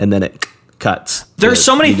beginning, and then it cuts. There's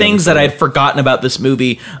so many things that I'd forgotten about this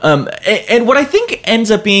movie. And what I think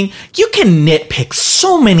ends up being, you can nitpick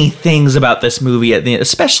so many things about this movie,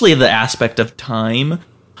 especially the aspect of time.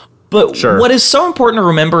 But what is so important to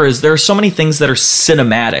remember is there are so many things that are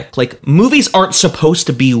cinematic. Like, movies aren't supposed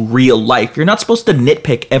to be real life. You're not supposed to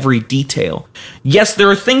nitpick every detail. Yes, there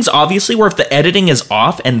are things, obviously, where if the editing is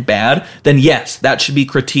off and bad, then yes, that should be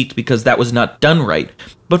critiqued because that was not done right.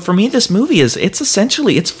 But for me, this movie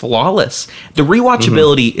it's flawless. The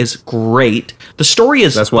rewatchability is great. The story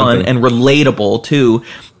is fun and relatable, too.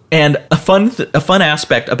 And a fun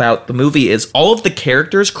aspect about the movie is all of the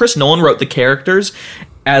characters, Chris Nolan wrote the characters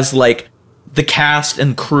as like the cast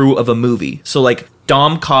and crew of a movie. So like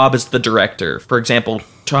Dom Cobb is the director. For example,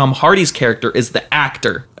 Tom Hardy's character is the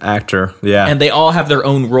actor. Yeah. And they all have their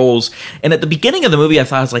own roles. And at the beginning of the movie, I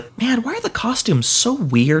was like, man, why are the costumes so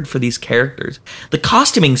weird for these characters? The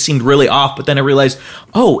costuming seemed really off, but then I realized,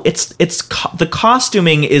 the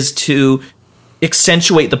costuming is to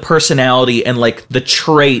accentuate the personality and like the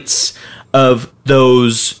traits of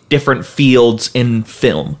those different fields in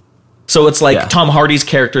film. So it's like Tom Hardy's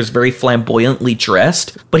character is very flamboyantly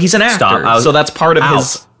dressed, but he's an actor, so that's part of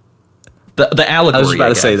his the allegory. I was about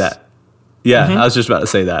to say that. Yeah, I was just about to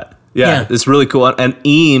say that. Yeah, it's really cool. And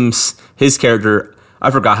Eames, his character,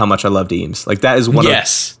 I forgot how much I loved Eames. Like that is one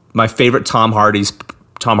of my favorite Tom Hardy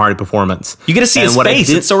performance. You get to see his face;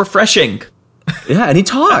 it's so refreshing. Yeah, and he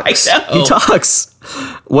talks. He talks.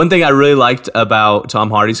 One thing I really liked about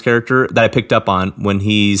Tom Hardy's character that I picked up on when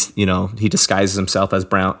he disguises himself as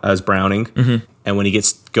Browning, and when he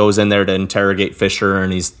goes in there to interrogate Fisher,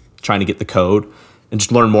 and he's trying to get the code and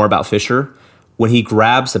just learn more about Fisher. When he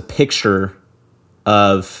grabs a picture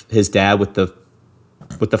of his dad with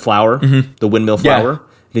the flower, the windmill flower,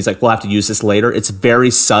 and he's like, "We'll have to use this later." It's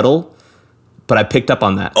very subtle, but I picked up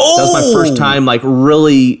on that. Oh! That was my first time, like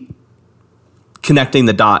really connecting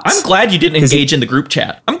the dots. I'm glad you didn't engage in the group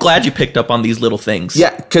chat. I'm glad you picked up on these little things.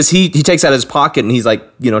 Yeah, because he takes out his pocket and he's like,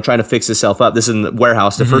 trying to fix himself up. This is in the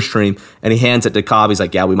warehouse, the first stream, and he hands it to Cobb. He's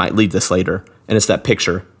like, yeah, we might leave this later. And it's that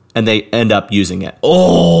picture. And they end up using it.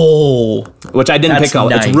 Oh. Which I didn't pick up.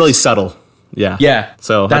 Nice. It's really subtle. Yeah. Yeah.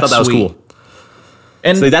 So I thought that was cool.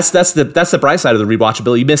 And so that's the bright side of the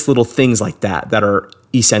rewatchability. You miss little things like that are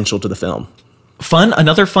essential to the film.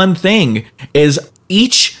 Another fun thing is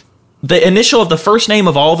the initial of the first name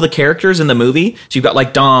of all of the characters in the movie. So you've got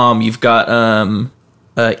like Dom, you've got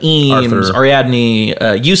Eames, Arthur,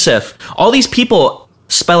 Ariadne, Yusuf. All these people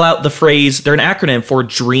spell out the phrase, they're an acronym for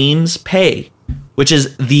Dreams Pay, which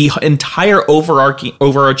is the entire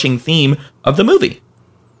overarching theme of the movie.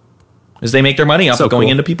 Is they make their money off of going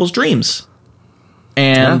into people's dreams.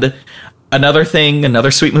 And another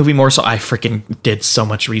sweet movie morsel. I freaking did so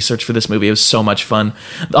much research for this movie. It was so much fun.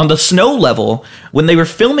 On the snow level, when they were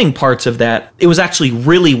filming parts of that, it was actually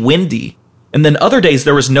really windy. And then other days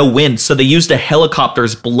there was no wind, so they used a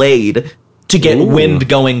helicopter's blade to get wind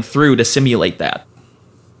going through to simulate that.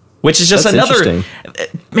 Which is just another...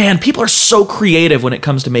 Man, people are so creative when it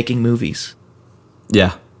comes to making movies.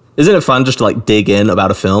 Yeah. Isn't it fun just to like dig in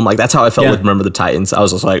about a film? Like that's how I felt with Remember the Titans. I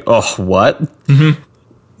was just like, oh, what? Mm-hmm.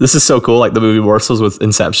 This is so cool, like the movie morsels with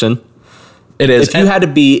Inception. It is. If you had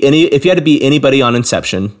to be anybody on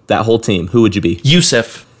Inception, that whole team, who would you be?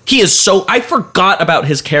 Yusuf. He is so... I forgot about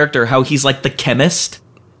his character, how he's like the chemist.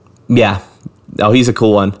 Yeah. Oh, he's a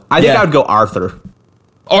cool one. I think I would go Arthur.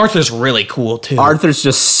 Arthur's really cool, too. Arthur's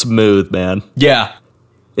just smooth, man. Yeah.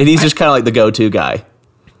 And he's just kind of like the go-to guy.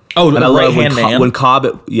 Oh, and I love right-hand man. When Cobb...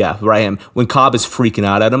 right hand. When Cobb is freaking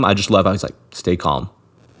out at him, I just love how he's like, stay calm.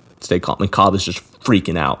 Stay calm. And Cobb is just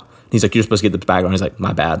freaking out. He's like, you're supposed to get the background. He's like,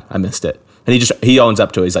 my bad. I missed it. And he owns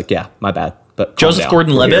up to it. He's like, yeah, my bad. But Joseph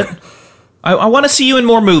Gordon-Levitt, I want to see you in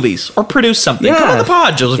more movies or produce something. Yeah. Come on the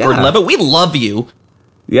pod, Joseph Gordon-Levitt. We love you.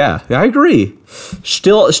 Yeah, I agree.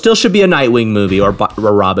 Still should be a Nightwing movie or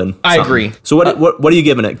Robin. I agree. So what are you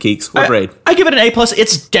giving it, Keeks? What grade? I give it an A+.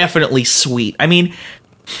 It's definitely sweet. I mean,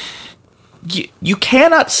 you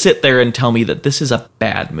cannot sit there and tell me that this is a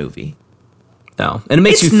bad movie. No, and it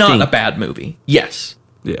makes it's not a bad movie. Yes.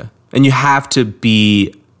 Yeah, and you have to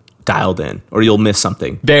be dialed in, or you'll miss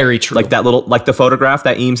something. Very true. Like the photograph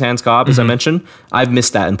that Eames hands Cobb, as I mentioned. I've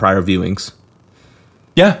missed that in prior viewings.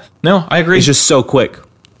 Yeah, no, I agree. It's just so quick.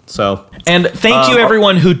 So, and thank you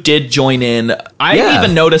everyone who did join in. I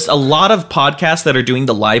even noticed a lot of podcasts that are doing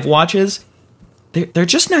the live watches. They're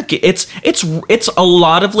just not. It's a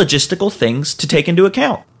lot of logistical things to take into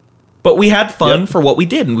account. But we had fun for what we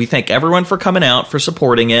did, and we thank everyone for coming out, for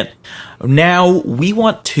supporting it. Now, we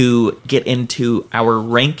want to get into our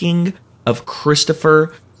ranking of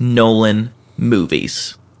Christopher Nolan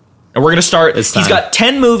movies. And we're going to start. It's He's time. got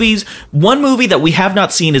 10 movies. One movie that we have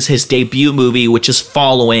not seen is his debut movie, which is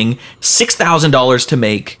Following, $6,000 to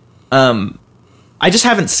make. I just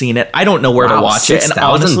haven't seen it. I don't know where to watch it. And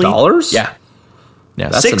honestly, $6,000? yeah. Yeah,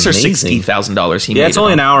 That's $6,000 or amazing. $60,000 he made. Yeah, it's it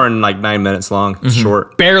only on. an hour and like 9 minutes long. It's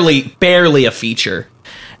short. Barely a feature.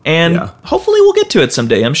 And Yeah. hopefully we'll get to it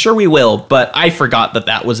someday. I'm sure we will, but I forgot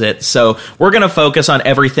that was it. So we're going to focus on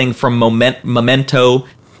everything from Memento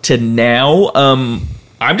to now.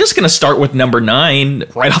 I'm just going to start with number 9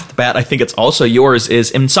 right off the bat. I think it's also yours, is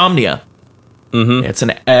Insomnia. Mm-hmm.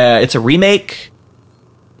 It's a remake.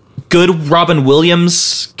 Good Robin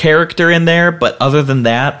Williams character in there, but other than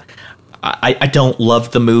that, I don't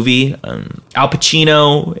love the movie. Al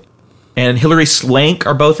Pacino and Hilary Swank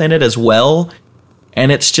are both in it as well,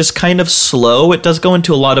 and it's just kind of slow. It does go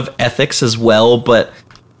into a lot of ethics as well, but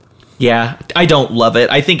yeah, I don't love it.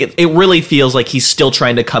 I think it really feels like he's still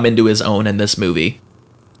trying to come into his own in this movie.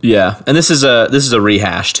 Yeah, and this is a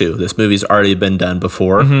rehash too. This movie's already been done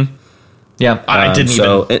before. Mm-hmm. Yeah, I didn't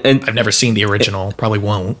so, even. and I've never seen the original. Probably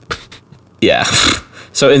won't. yeah,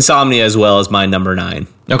 so Insomnia as well as my number 9.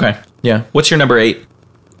 Okay. Yeah. What's your number 8?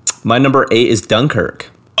 My number 8 is Dunkirk.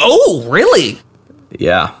 Oh, really?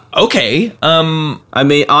 Yeah, Okay. I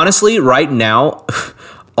mean honestly, right now,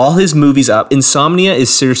 all his movies up. Insomnia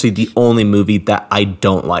is seriously the only movie that I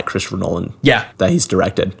don't like Christopher Nolan. Yeah. that he's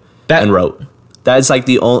directed That- and wrote. That's like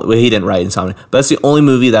the only. Well, he didn't write Insomnia, but that's the only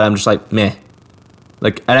movie that I'm just like meh.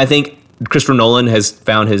 Like, and I think Christopher Nolan has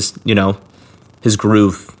found his his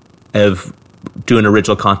groove of doing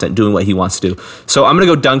original content, doing what he wants to do. So I'm gonna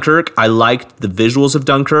go Dunkirk. I liked the visuals of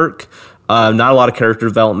Dunkirk. Not a lot of character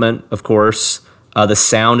development, of course. The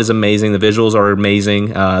sound is amazing. The visuals are amazing.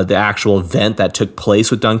 The actual event that took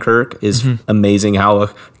place with Dunkirk is amazing. How a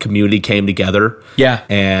community came together, Yeah.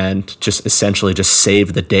 and just essentially just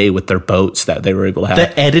saved the day with their boats that they were able to have.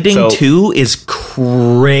 The editing So- too is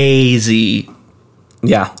crazy.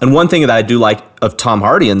 Yeah, and one thing that I do like of Tom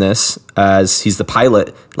Hardy in this, as he's the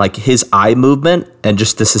pilot, like his eye movement and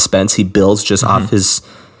just the suspense he builds just off his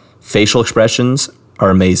facial expressions are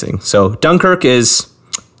amazing. So Dunkirk is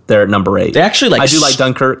there at number 8. They actually, like, I do like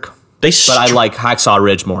Dunkirk, They but I like Hacksaw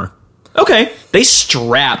Ridge more. Okay. They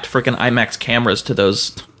strapped freaking IMAX cameras to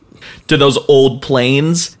those old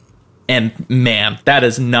planes, and man, that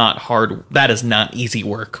is not hard. That is not easy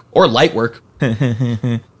work or light work.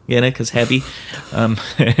 Get it? Because heavy. And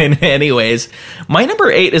anyways, my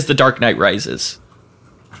number 8 is The Dark Knight Rises,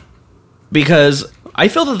 because I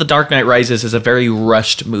feel that The Dark Knight Rises is a very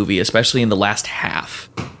rushed movie, especially in the last half.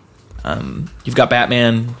 You've got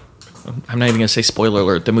Batman. I'm not even going to say spoiler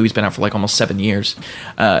alert. The movie's been out for like almost 7 years.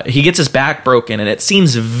 He gets his back broken, and it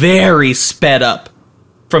seems very sped up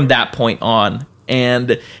from that point on.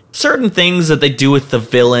 And certain things that they do with the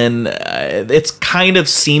villain, it's kind of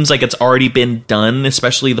seems like it's already been done,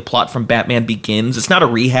 especially the plot from Batman Begins. It's not a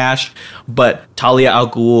rehash, but Talia al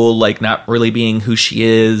Ghul, like, not really being who she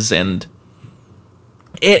is, and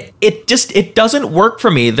it doesn't work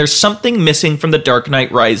for me. There's something missing from The Dark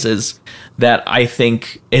Knight Rises that I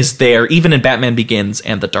think is there, even in Batman Begins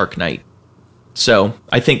and The Dark Knight. So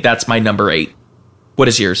I think that's my number 8. What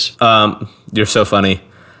is yours? You're so funny.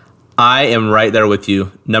 I am right there with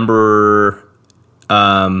you. Number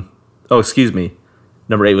 8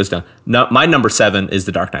 was done. No, my number 7 is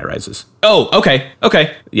The Dark Knight Rises. Oh, okay.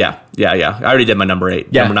 Yeah. I already did my number 8.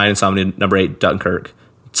 Yeah. Number 9, Insomnia. Number 8, Dunkirk.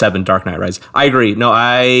 7, Dark Knight Rises. I agree. No,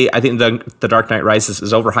 I think the Dark Knight Rises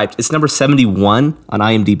is overhyped. It's number 71 on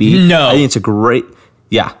IMDb. No. I think it's a great...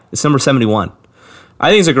 Yeah, it's number 71. I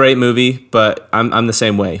think it's a great movie, but I'm the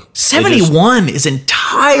same way. 71 is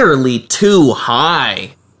entirely too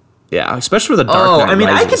high. Yeah, especially with The Dark Knight I mean,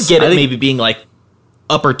 I Rises. could get it think- maybe being like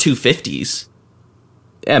upper 250s.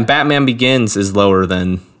 Yeah, and Batman Begins is lower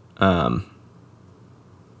than...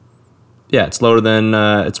 it's lower than...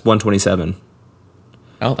 it's 127.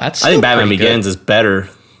 Oh, that's I think still Batman pretty Begins good. is better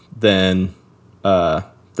than The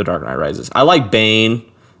Dark Knight Rises. I like Bane.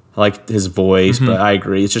 I like his voice, but I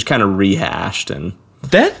agree. It's just kind of rehashed. And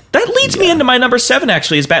That leads me into my number 7,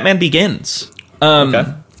 actually, is Batman Begins.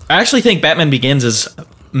 okay. I actually think Batman Begins is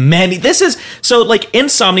so, like,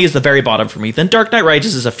 Insomnia is the very bottom for me. Then Dark Knight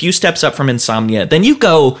Rises is a few steps up from Insomnia. Then you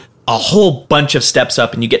go a whole bunch of steps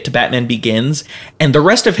up and you get to Batman Begins, and the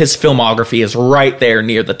rest of his filmography is right there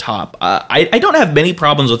near the top. I don't have many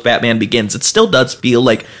problems with Batman Begins. It still does feel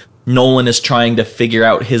like Nolan is trying to figure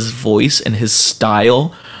out his voice and his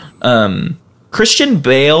style. Christian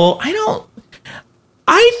Bale,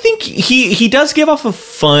 I think he does give off a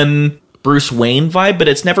fun Bruce Wayne vibe, but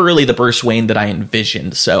it's never really the Bruce Wayne that I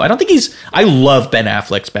envisioned. So I don't think I love Ben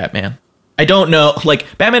Affleck's Batman. I don't know, like,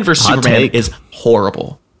 Batman vs. Hot Superman take. is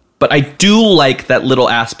horrible. But I do like that little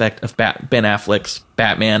aspect of Ben Affleck's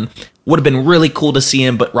Batman. Would have been really cool to see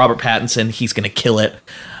him, but Robert Pattinson, he's going to kill it.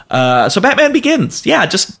 So Batman Begins. Yeah,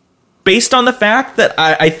 just based on the fact that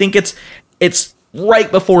I think it's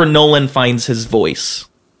right before Nolan finds his voice.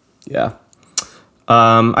 Yeah.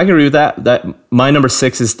 I can agree with that. My number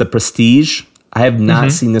 6 is The Prestige. I have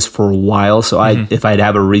not seen this for a while, so if I'd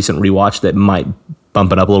have a recent rewatch, that might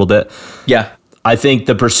bump it up a little bit. Yeah. I think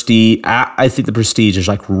The Prestige. I think The Prestige is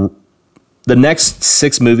like the next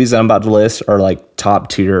 6 movies that I'm about to list are like top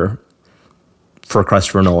tier for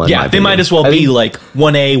Christopher Nolan. Yeah, they might as well be like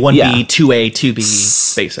 1A, 1B, 2A,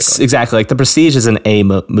 2B, basically. Exactly. Like The Prestige is an A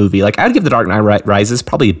movie. Like I'd give The Dark Knight Rises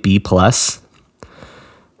probably a B plus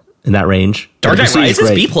in that range. Dark Knight Rises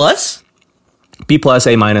B plus, B plus,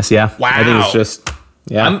 A minus. Yeah. Wow. I think it's just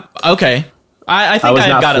okay. I think was I've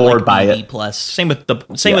not got it floored by like B it. plus. Same with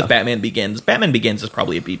Batman Begins. Batman Begins is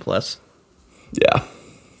probably a B plus. Yeah.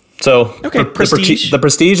 So okay, Prestige. The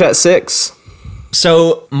Prestige at 6.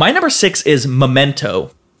 So my number 6 is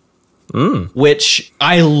Memento, which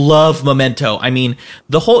I love. Memento. I mean,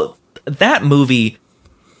 that movie.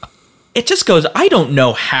 It just goes. I don't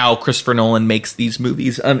know how Christopher Nolan makes these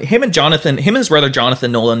movies. Him and his brother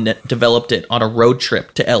Jonathan Nolan developed it on a road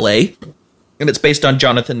trip to L.A. And it's based on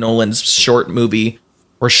Jonathan Nolan's short movie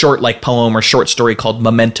or short like poem or short story called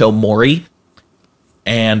Memento Mori.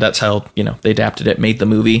 And that's how, they adapted it, made the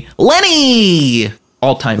movie. Lenny!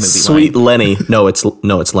 All-time movie. Sweet line. Lenny. No,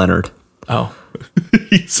 it's Leonard. Oh.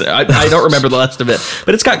 I don't remember the rest of it.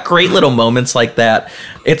 But it's got great little moments like that.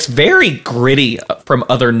 It's very gritty from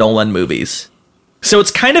other Nolan movies. So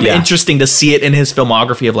it's kind of interesting to see it in his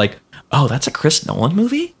filmography of like, oh, that's a Chris Nolan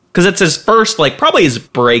movie? Because it's his first, like, probably his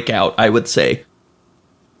breakout, I would say,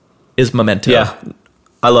 is Memento. Yeah,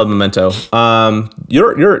 I love Memento.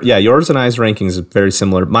 Yours and I's rankings is very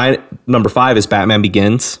similar. My number 5 is Batman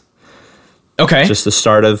Begins. Okay, just the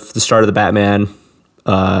start of the Batman,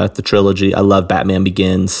 the trilogy. I love Batman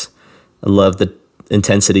Begins. I love the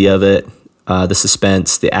intensity of it, the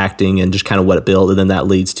suspense, the acting, and just kind of what it built. And then that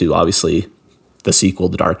leads to obviously the sequel,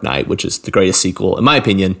 The Dark Knight, which is the greatest sequel in my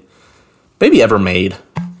opinion, maybe ever made.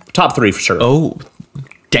 Top 3 for sure. Oh,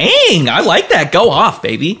 dang. I like that. Go off,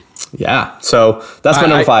 baby. Yeah. So that's my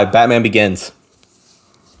number 5, Batman Begins.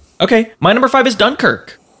 Okay. My number 5 is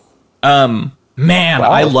Dunkirk. Man,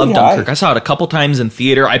 wow, I love Dunkirk. high. I saw it a couple times in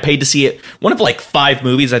theater. I paid to see it. One of like 5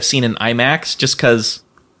 movies I've seen in IMAX just because,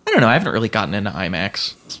 I don't know, I haven't really gotten into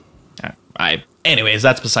IMAX. Anyways,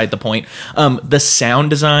 that's beside the point. The sound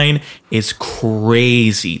design is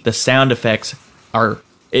crazy. The sound effects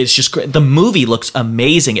it's just great. The movie looks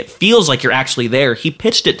amazing. It feels like you're actually there. He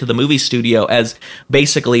pitched it to the movie studio as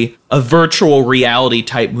basically a virtual reality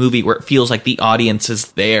type movie where it feels like the audience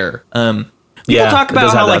is there. People talk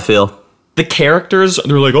about how like the characters,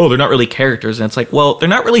 they're like, oh, they're not really characters. And it's like, well, they're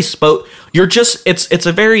not really you're just, it's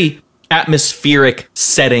a very atmospheric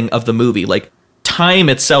setting of the movie. Like time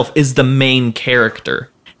itself is the main character.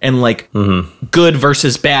 And like good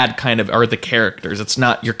versus bad kind of are the characters. It's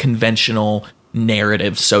not your conventional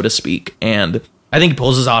narrative, so to speak, and I think he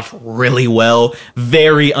pulls this off really well.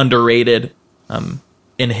 Very underrated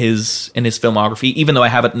in his filmography. Even though I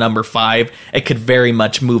have it number 5, it could very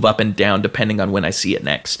much move up and down depending on when I see it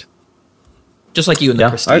next. Just like you in The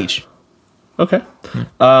Prestige. Okay.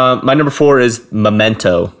 My number 4 is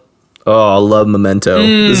Memento. Oh, I love Memento.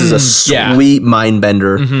 This is a sweet mind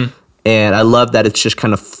bender, and I love that it's just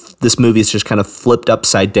kind of. This movie is just kind of flipped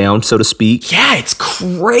upside down, so to speak. Yeah, it's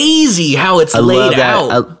crazy how it's laid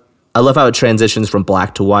out. I love how it transitions from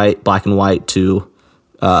black and white to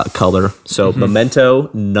color. So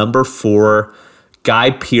Memento, number 4.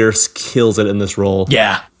 Guy Pearce kills it in this role.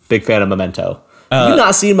 Yeah. Big fan of Memento. Have you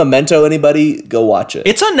not seen Memento, anybody? Go watch it.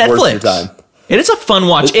 It's on Netflix. Worth your time. It is a fun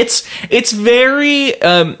watch. It's very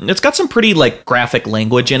it's got some pretty like graphic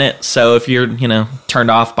language in it. So if you're, turned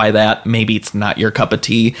off by that, maybe it's not your cup of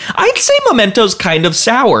tea. I'd say Memento's kind of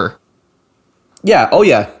sour. Yeah. Oh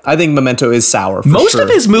yeah. I think Memento is sour. Most of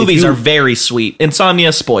his movies are very sweet.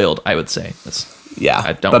 Insomnia spoiled, I would say.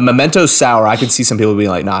 But Memento's sour. I could see some people being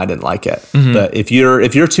like, "Nah, I didn't like it." But if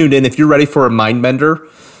you're tuned in, if you're ready for a mind bender,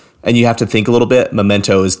 and you have to think a little bit,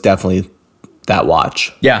 Memento is definitely that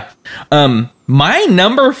watch. Yeah. My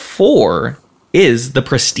number 4 is The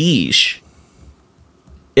Prestige.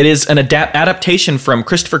 It is an adaptation from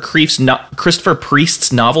Christopher Priest's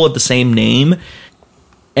novel of the same name.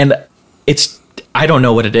 And I don't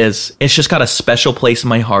know what it is. It's just got a special place in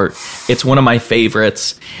my heart. It's one of my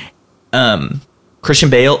favorites. Christian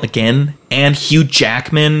Bale, again, and Hugh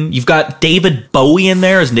Jackman. You've got David Bowie in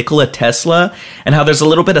there as Nikola Tesla, and how there's a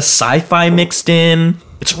little bit of sci-fi mixed in.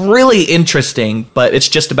 It's really interesting, but it's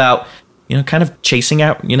just about, kind of chasing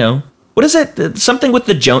out, what is it? Something with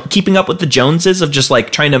keeping up with the Joneses, of just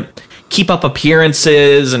like trying to keep up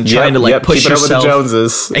appearances and trying to push keep it yourself. Up with the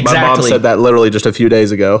Joneses. Exactly. My mom said that literally just a few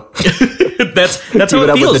days ago. That's keep how it it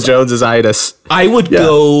up feels. with the Joneses-itis. I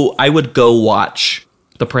would go watch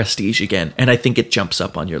The Prestige again, and I think it jumps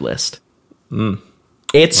up on your list.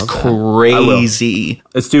 It's crazy.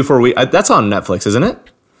 It's due for a week. That's on Netflix, isn't it?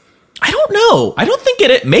 I don't know. I don't think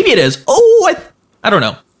it. Maybe it is. Oh, I don't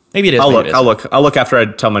know. Maybe it is. I'll look after I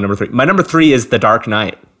tell my number 3. My number 3 is The Dark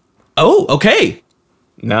Knight. Oh, okay.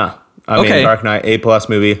 Nah. I mean, Dark Knight, A+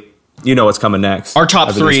 movie. You know what's coming next. Our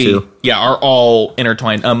top 3, are all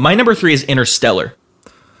intertwined. My number 3 is Interstellar.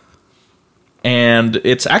 And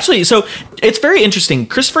it's actually, it's very interesting.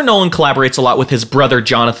 Christopher Nolan collaborates a lot with his brother,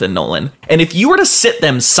 Jonathan Nolan. And if you were to sit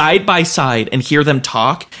them side by side and hear them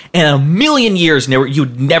talk, in a million years,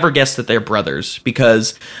 you'd never guess that they're brothers.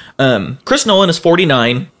 Because Chris Nolan is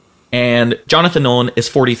 49 and Jonathan Nolan is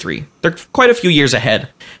 43. They're quite a few years ahead,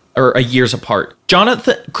 or years apart.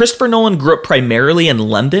 Christopher Nolan grew up primarily in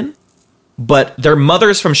London, but their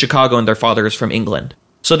mother is from Chicago and their father is from England.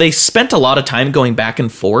 So they spent a lot of time going back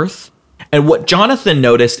and forth. And what Jonathan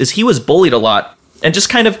noticed is he was bullied a lot, and just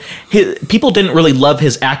kind of people didn't really love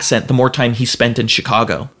his accent the more time he spent in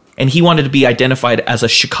Chicago. And he wanted to be identified as a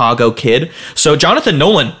Chicago kid. So Jonathan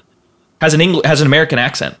Nolan has an American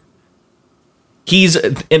accent. He's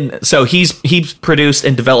produced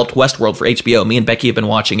and developed Westworld for HBO. Me and Becky have been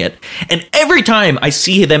watching it. And every time I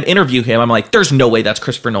see them interview him, I'm like, there's no way that's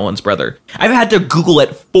Christopher Nolan's brother. I've had to Google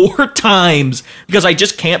it 4 times because I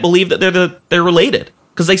just can't believe that they're related.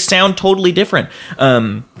 Because they sound totally different.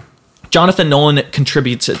 Jonathan Nolan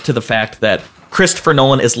contributes to the fact that Christopher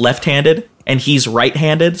Nolan is left-handed and he's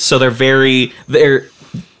right-handed, so they're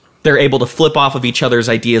able to flip off of each other's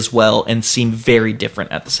ideas well and seem very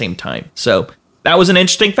different at the same time. So that was an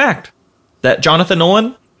interesting fact. That Jonathan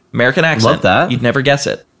Nolan, American accent. Love that. You'd never guess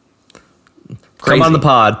it. Crazy. Come on the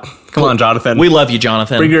pod. Come on, Jonathan. We love you,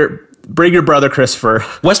 Jonathan. Bring your brother, Christopher.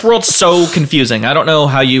 Westworld's so confusing. I don't know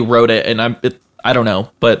how you wrote it, and I don't know,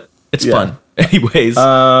 but it's fun. Anyways,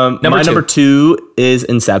 number 2 is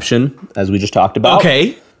Inception, as we just talked about.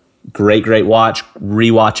 Okay. Great watch.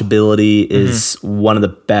 Rewatchability is one of the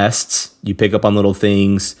best. You pick up on little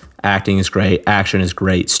things. Acting is great. Action is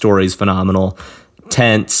great. Story is phenomenal.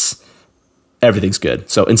 Tense. Everything's good.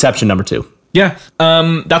 So Inception, number 2. Yeah,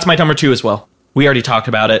 that's my number 2 as well. We already talked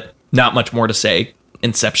about it. Not much more to say.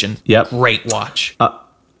 Inception. Yep. Great watch.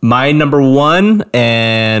 My number 1,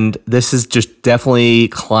 and this has just definitely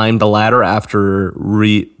climbed the ladder after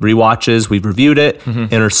rewatches. We've reviewed it.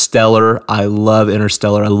 Interstellar. I love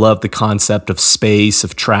Interstellar. I love the concept of space,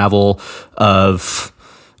 of travel, of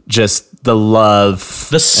just the love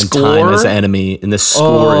the score, and time as an enemy. And the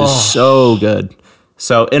score is so good.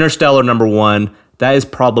 So Interstellar, number 1. That is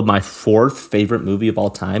probably my 4th favorite movie of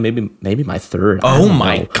all time. Maybe my 3rd. Oh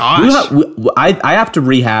my gosh. I have to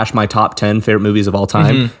rehash my top 10 favorite movies of all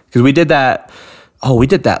time because we did that. Oh, we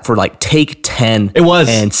did that for like Take 10. It was.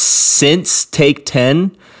 And since Take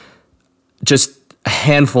 10, just a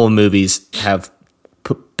handful of movies have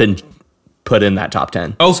been put in that top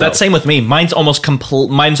 10. Oh, so. That's same with me. Mine's almost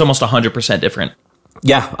 100% different.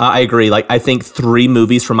 Yeah, I agree. Like, I think 3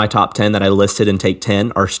 movies from my top 10 that I listed in Take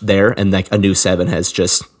 10 are there, and like a new 7 has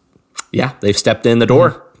just, they've stepped in the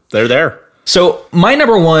door. They're there. So my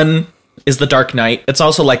number 1 is The Dark Knight. It's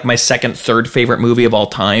also like my 2nd, 3rd favorite movie of all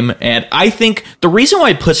time, and I think the reason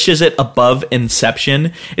why it pushes it above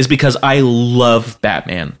Inception is because I love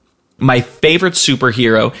Batman. My favorite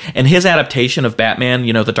superhero, and his adaptation of Batman,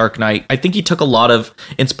 The Dark Knight, I think he took a lot of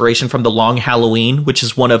inspiration from The Long Halloween, which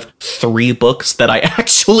is one of 3 books that I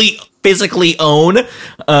actually physically own.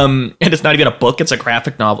 And it's not even a book, it's a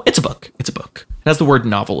graphic novel. It's a book. It has the word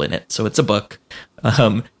novel in it, so it's a book.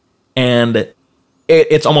 And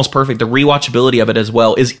it's almost perfect. The rewatchability of it as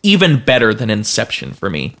well is even better than Inception for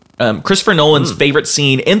me. Christopher Nolan's favorite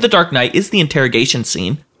scene in The Dark Knight is the interrogation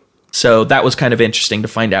scene. So that was kind of interesting to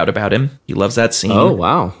find out about him. He loves that scene. Oh,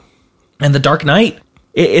 wow. And The Dark Knight,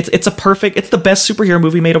 it's the best superhero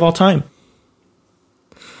movie made of all time.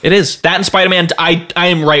 It is. That and Spider-Man, I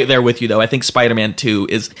am right there with you, though. I think Spider-Man 2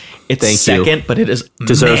 is second, but it is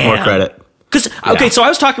deserves more credit. So I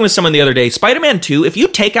was talking with someone the other day. Spider-Man 2, if you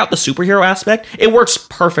take out the superhero aspect, it works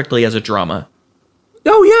perfectly as a drama.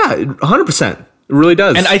 Oh, yeah, 100%. It really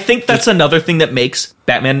does. And I think that's another thing that makes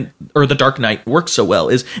Batman or The Dark Knight work so well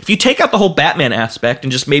is if you take out the whole Batman aspect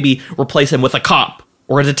and just maybe replace him with a cop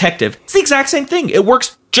or a detective, it's the exact same thing. It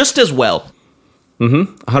works just as well.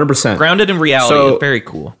 100%. Grounded in reality. So, it's very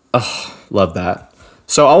cool. Love that.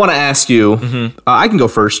 So I want to ask you, I can go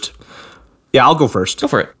first. Yeah, I'll go first. Go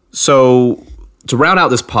for it. So to round out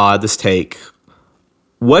this pod, this take,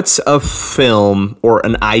 what's a film or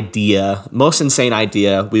an idea, most insane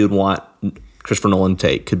idea we would want Christopher Nolan to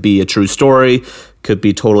take? Could be a true story, could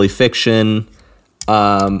be totally fiction.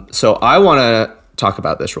 So I want to talk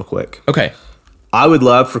about this real quick. Okay. I would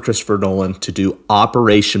love for Christopher Nolan to do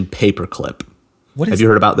Operation Paperclip. Have you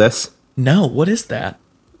heard about this? No, what is that?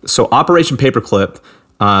 So Operation Paperclip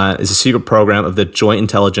is a secret program of the Joint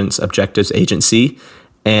Intelligence Objectives Agency,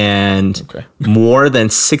 and more than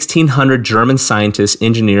 1,600 German scientists,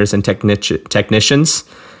 engineers, and technicians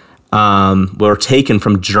were taken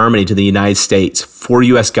from Germany to the United States for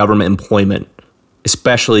U.S. government employment,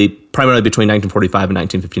 primarily between 1945 and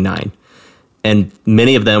 1959. And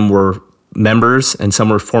many of them were members, and some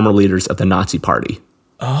were former leaders of the Nazi Party.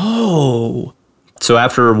 Oh. So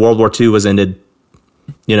after World War II was ended,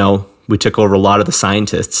 we took over a lot of the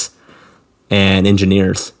scientists and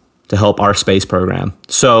engineers to help our space program.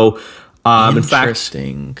 So, in fact,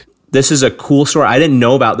 this is a cool story. I didn't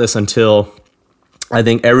know about this until I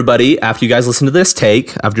think everybody, after you guys listen to this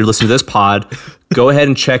take, after you listen to this pod, go ahead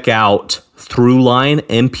and check out Throughline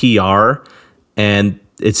NPR, and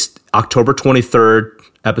it's October 23rd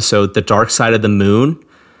episode, The Dark Side of the Moon.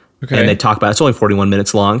 Okay. And they talk about, it's only 41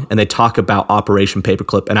 minutes long, and they talk about Operation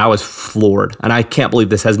Paperclip, and I was floored. And I can't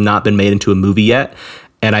believe this has not been made into a movie yet.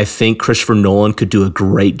 And I think Christopher Nolan could do a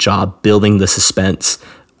great job building the suspense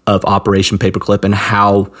of Operation Paperclip and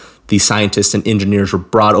how these scientists and engineers were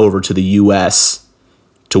brought over to the U.S.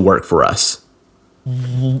 to work for us.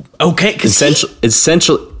 Okay.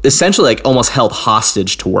 Essentially like almost held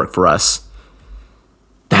hostage to work for us.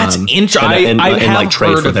 That's interesting. I have like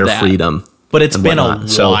trade heard for their freedom. But it's been a while.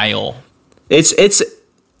 So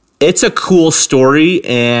it's a cool story,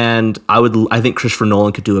 and I think Christopher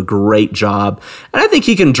Nolan could do a great job, and I think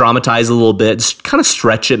he can dramatize a little bit, just kind of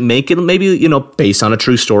stretch it, make it maybe based on a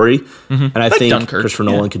true story. Mm-hmm. And I think Dunkirk, Christopher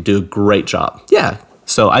Nolan could do a great job. Yeah.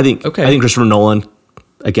 So I think Christopher Nolan,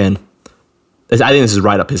 again, I think this is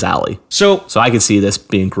right up his alley. So I can see this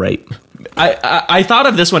being great. I thought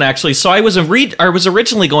of this one actually. So I was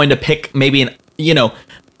originally going to pick maybe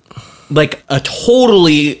like a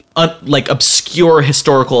totally obscure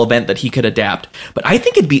historical event that he could adapt. But I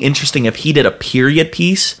think it'd be interesting if he did a period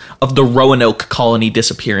piece of the Roanoke colony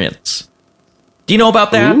disappearance. Do you know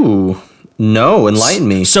about that? Ooh, no, enlighten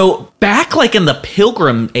me. So back in the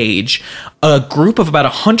Pilgrim Age, a group of about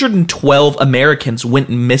 112 Americans went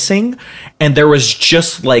missing, and there was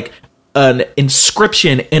just an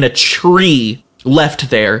inscription in a tree left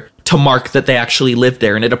there to mark that they actually lived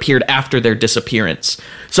there, and it appeared after their disappearance.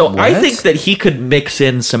 So what? I think that he could mix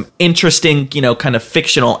in some interesting, kind of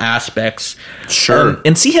fictional aspects. Sure.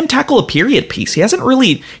 And see him tackle a period piece. He hasn't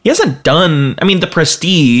done, The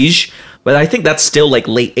Prestige, but I think that's still late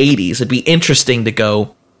 80s. It'd be interesting to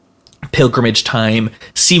go pilgrimage time,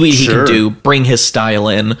 see what he can do, bring his style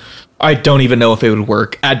in. I don't even know if it would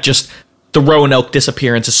work. The Roanoke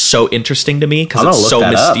disappearance is so interesting to me because it's so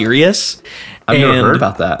mysterious. I've never heard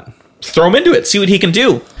about that. Throw him into it, see what he can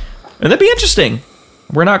do. And that'd be interesting.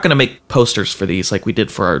 We're not going to make posters for these like we did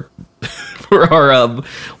for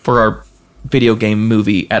our video game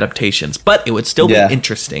movie adaptations, but it would still be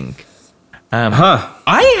interesting. I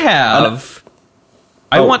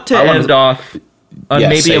want to end off on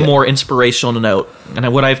maybe a more inspirational note,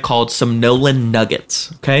 and what I've called some Nolan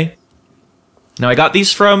nuggets, okay? Now, I got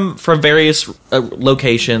these from various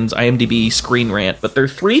locations, IMDb, Screen Rant, but there are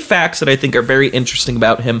 3 facts that I think are very interesting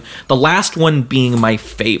about him, the last one being my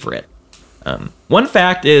favorite. One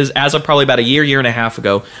fact is, as of probably about a year and a half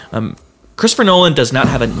ago, Christopher Nolan does not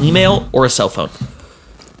have an email or a cell phone.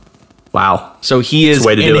 Wow. So he is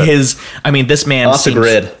in his... this man off seems the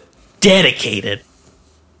grid. Dedicated.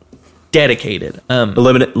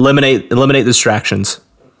 Eliminate distractions.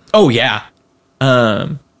 Oh, yeah.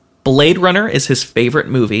 Blade Runner is his favorite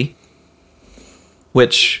movie,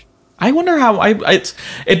 which I wonder how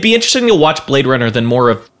it'd be interesting to watch Blade Runner than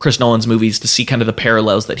more of Chris Nolan's movies to see kind of the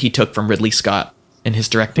parallels that he took from Ridley Scott in his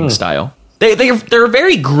directing style. They're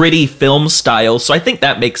very gritty film styles, so I think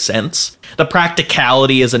that makes sense. The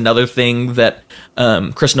practicality is another thing that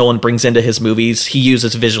Chris Nolan brings into his movies. He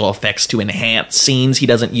uses visual effects to enhance scenes. He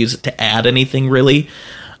doesn't use it to add anything really.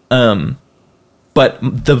 But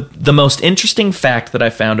the most interesting fact that I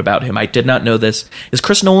found about him, I did not know this, is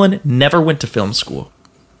Chris Nolan never went to film school.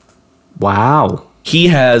 Wow. He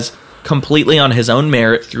has completely on his own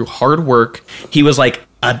merit through hard work. He was like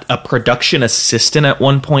a production assistant at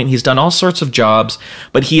one point. He's done all sorts of jobs,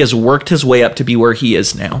 but he has worked his way up to be where he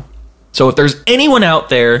is now. So if there's anyone out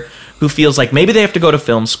there who feels like maybe they have to go to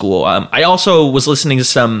film school. I also was listening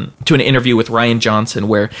to an interview with Ryan Johnson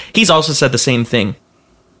where he's also said the same thing.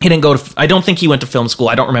 He didn't go to, I don't think he went to film school.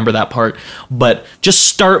 I don't remember that part. But just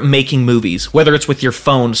start making movies, whether it's with your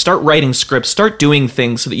phone, start writing scripts, start doing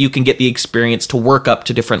things so that you can get the experience to work up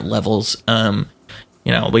to different levels.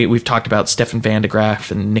 We've talked about Stefan Van de Graaff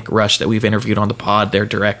and Nick Rush that we've interviewed on the pod. They're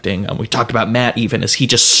directing. We talked about Matt even as he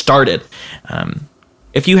just started.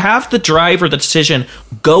 If you have the drive or the decision,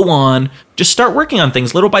 go on. Just start working on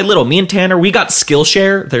things little by little. Me and Tanner, we got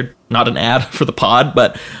Skillshare. They're not an ad for the pod,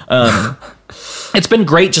 but it's been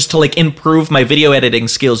great just to like improve my video editing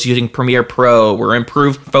skills using Premiere Pro or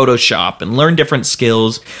improve Photoshop and learn different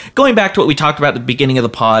skills. Going back to what we talked about at the beginning of the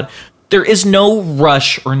pod, there is no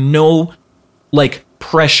rush or no like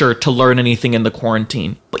pressure to learn anything in the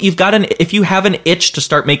quarantine. But if you have an itch to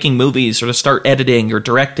start making movies or to start editing or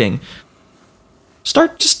directing,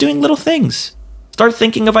 start just doing little things. Start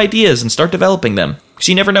thinking of ideas and start developing them. Because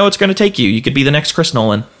you never know what's going to take you. You could be the next Chris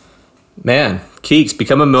Nolan. Man, Keeks,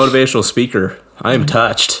 become a motivational speaker. I am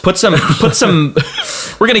touched. Put some.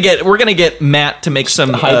 We're gonna get Matt to make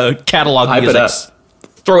some catalog music.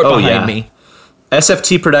 Throw it behind me.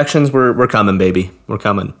 SFT Productions, we're coming, baby. We're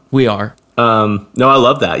coming. We are. No, I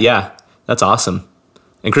love that. Yeah, that's awesome.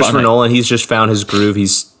 And Christopher Nolan, he's just found his groove.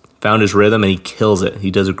 He's found his rhythm, and he kills it.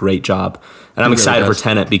 He does a great job. And I'm excited for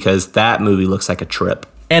Tenet because that movie looks like a trip.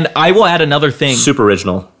 And I will add another thing. Super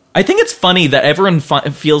original. I think it's funny that everyone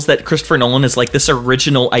feels that Christopher Nolan is like this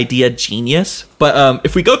original idea genius. But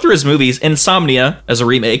if we go through his movies, Insomnia as a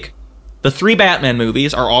remake, the 3 Batman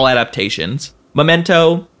movies are all adaptations.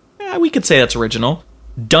 Memento, we could say that's original.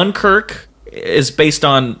 Dunkirk is based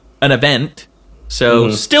on an event,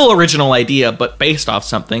 so still original idea, but based off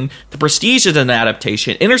something. The Prestige is an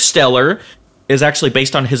adaptation. Interstellar is actually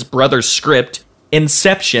based on his brother's script.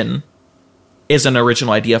 Inception is an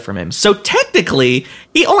original idea from him. So technically,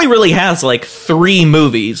 he only really has like 3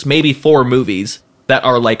 movies, maybe 4 movies that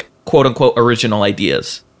are like quote-unquote original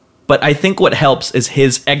ideas. But I think what helps is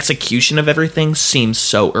his execution of everything seems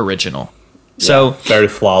so original. Yeah, so very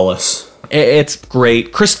flawless. It's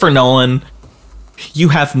great. Christopher Nolan, you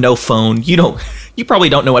have no phone. You probably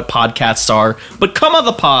don't know what podcasts are, but come on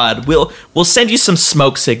the pod. We'll send you some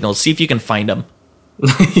smoke signals. See if you can find them.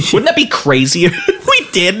 Wouldn't that be crazy if we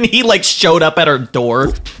did and he like showed up at our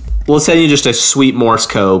door? We'll send you just a sweet Morse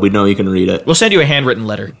code. We know you can read it. We'll send you a handwritten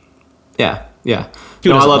letter. Yeah. No,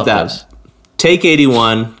 I love that. Those? Take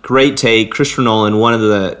 81, great take. Christopher Nolan, one of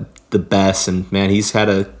the best, and man, he's had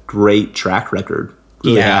a great track record.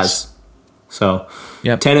 Really has. So,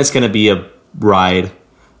 Tenet's going to be a ride.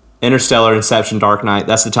 Interstellar, Inception, Dark Knight.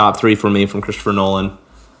 That's the top 3 for me from Christopher Nolan.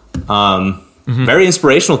 Very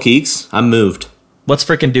inspirational, Keeks. I'm moved. Let's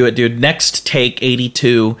freaking do it, dude. Next take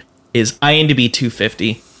 82 is IMDb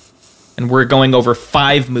 250. And we're going over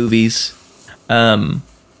 5 movies,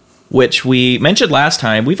 which we mentioned last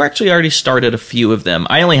time. We've actually already started a few of them.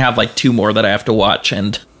 I only have like 2 more that I have to watch,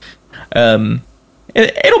 and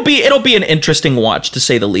it'll be an interesting watch to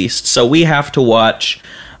say the least. So we have to watch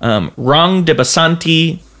Rang de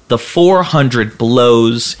Basanti, The 400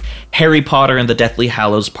 Blows, Harry Potter and the Deathly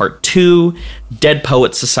Hallows Part 2, Dead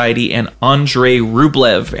Poets Society, and Andrei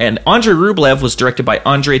Rublev. And Andrei Rublev was directed by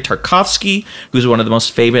Andrei Tarkovsky, who's one of the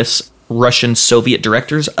most famous Russian Soviet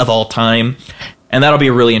directors of all time. And that'll be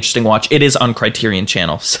a really interesting watch. It is on Criterion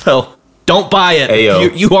Channel, so don't buy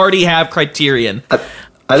it. You already have Criterion.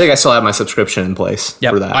 I think I still have my subscription in place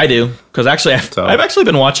for that. I do, because actually I've actually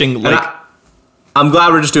been watching like... I'm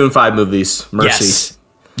glad we're just doing 5 movies. Mercy. Yes.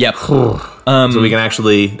 Yep. So we can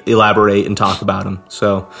actually elaborate and talk about them.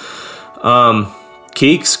 So,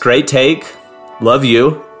 Keeks, great take. Love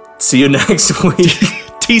you. See you next week.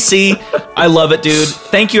 TC, I love it, dude.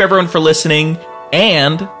 Thank you, everyone, for listening.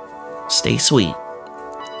 And stay sweet.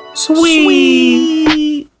 Sweet.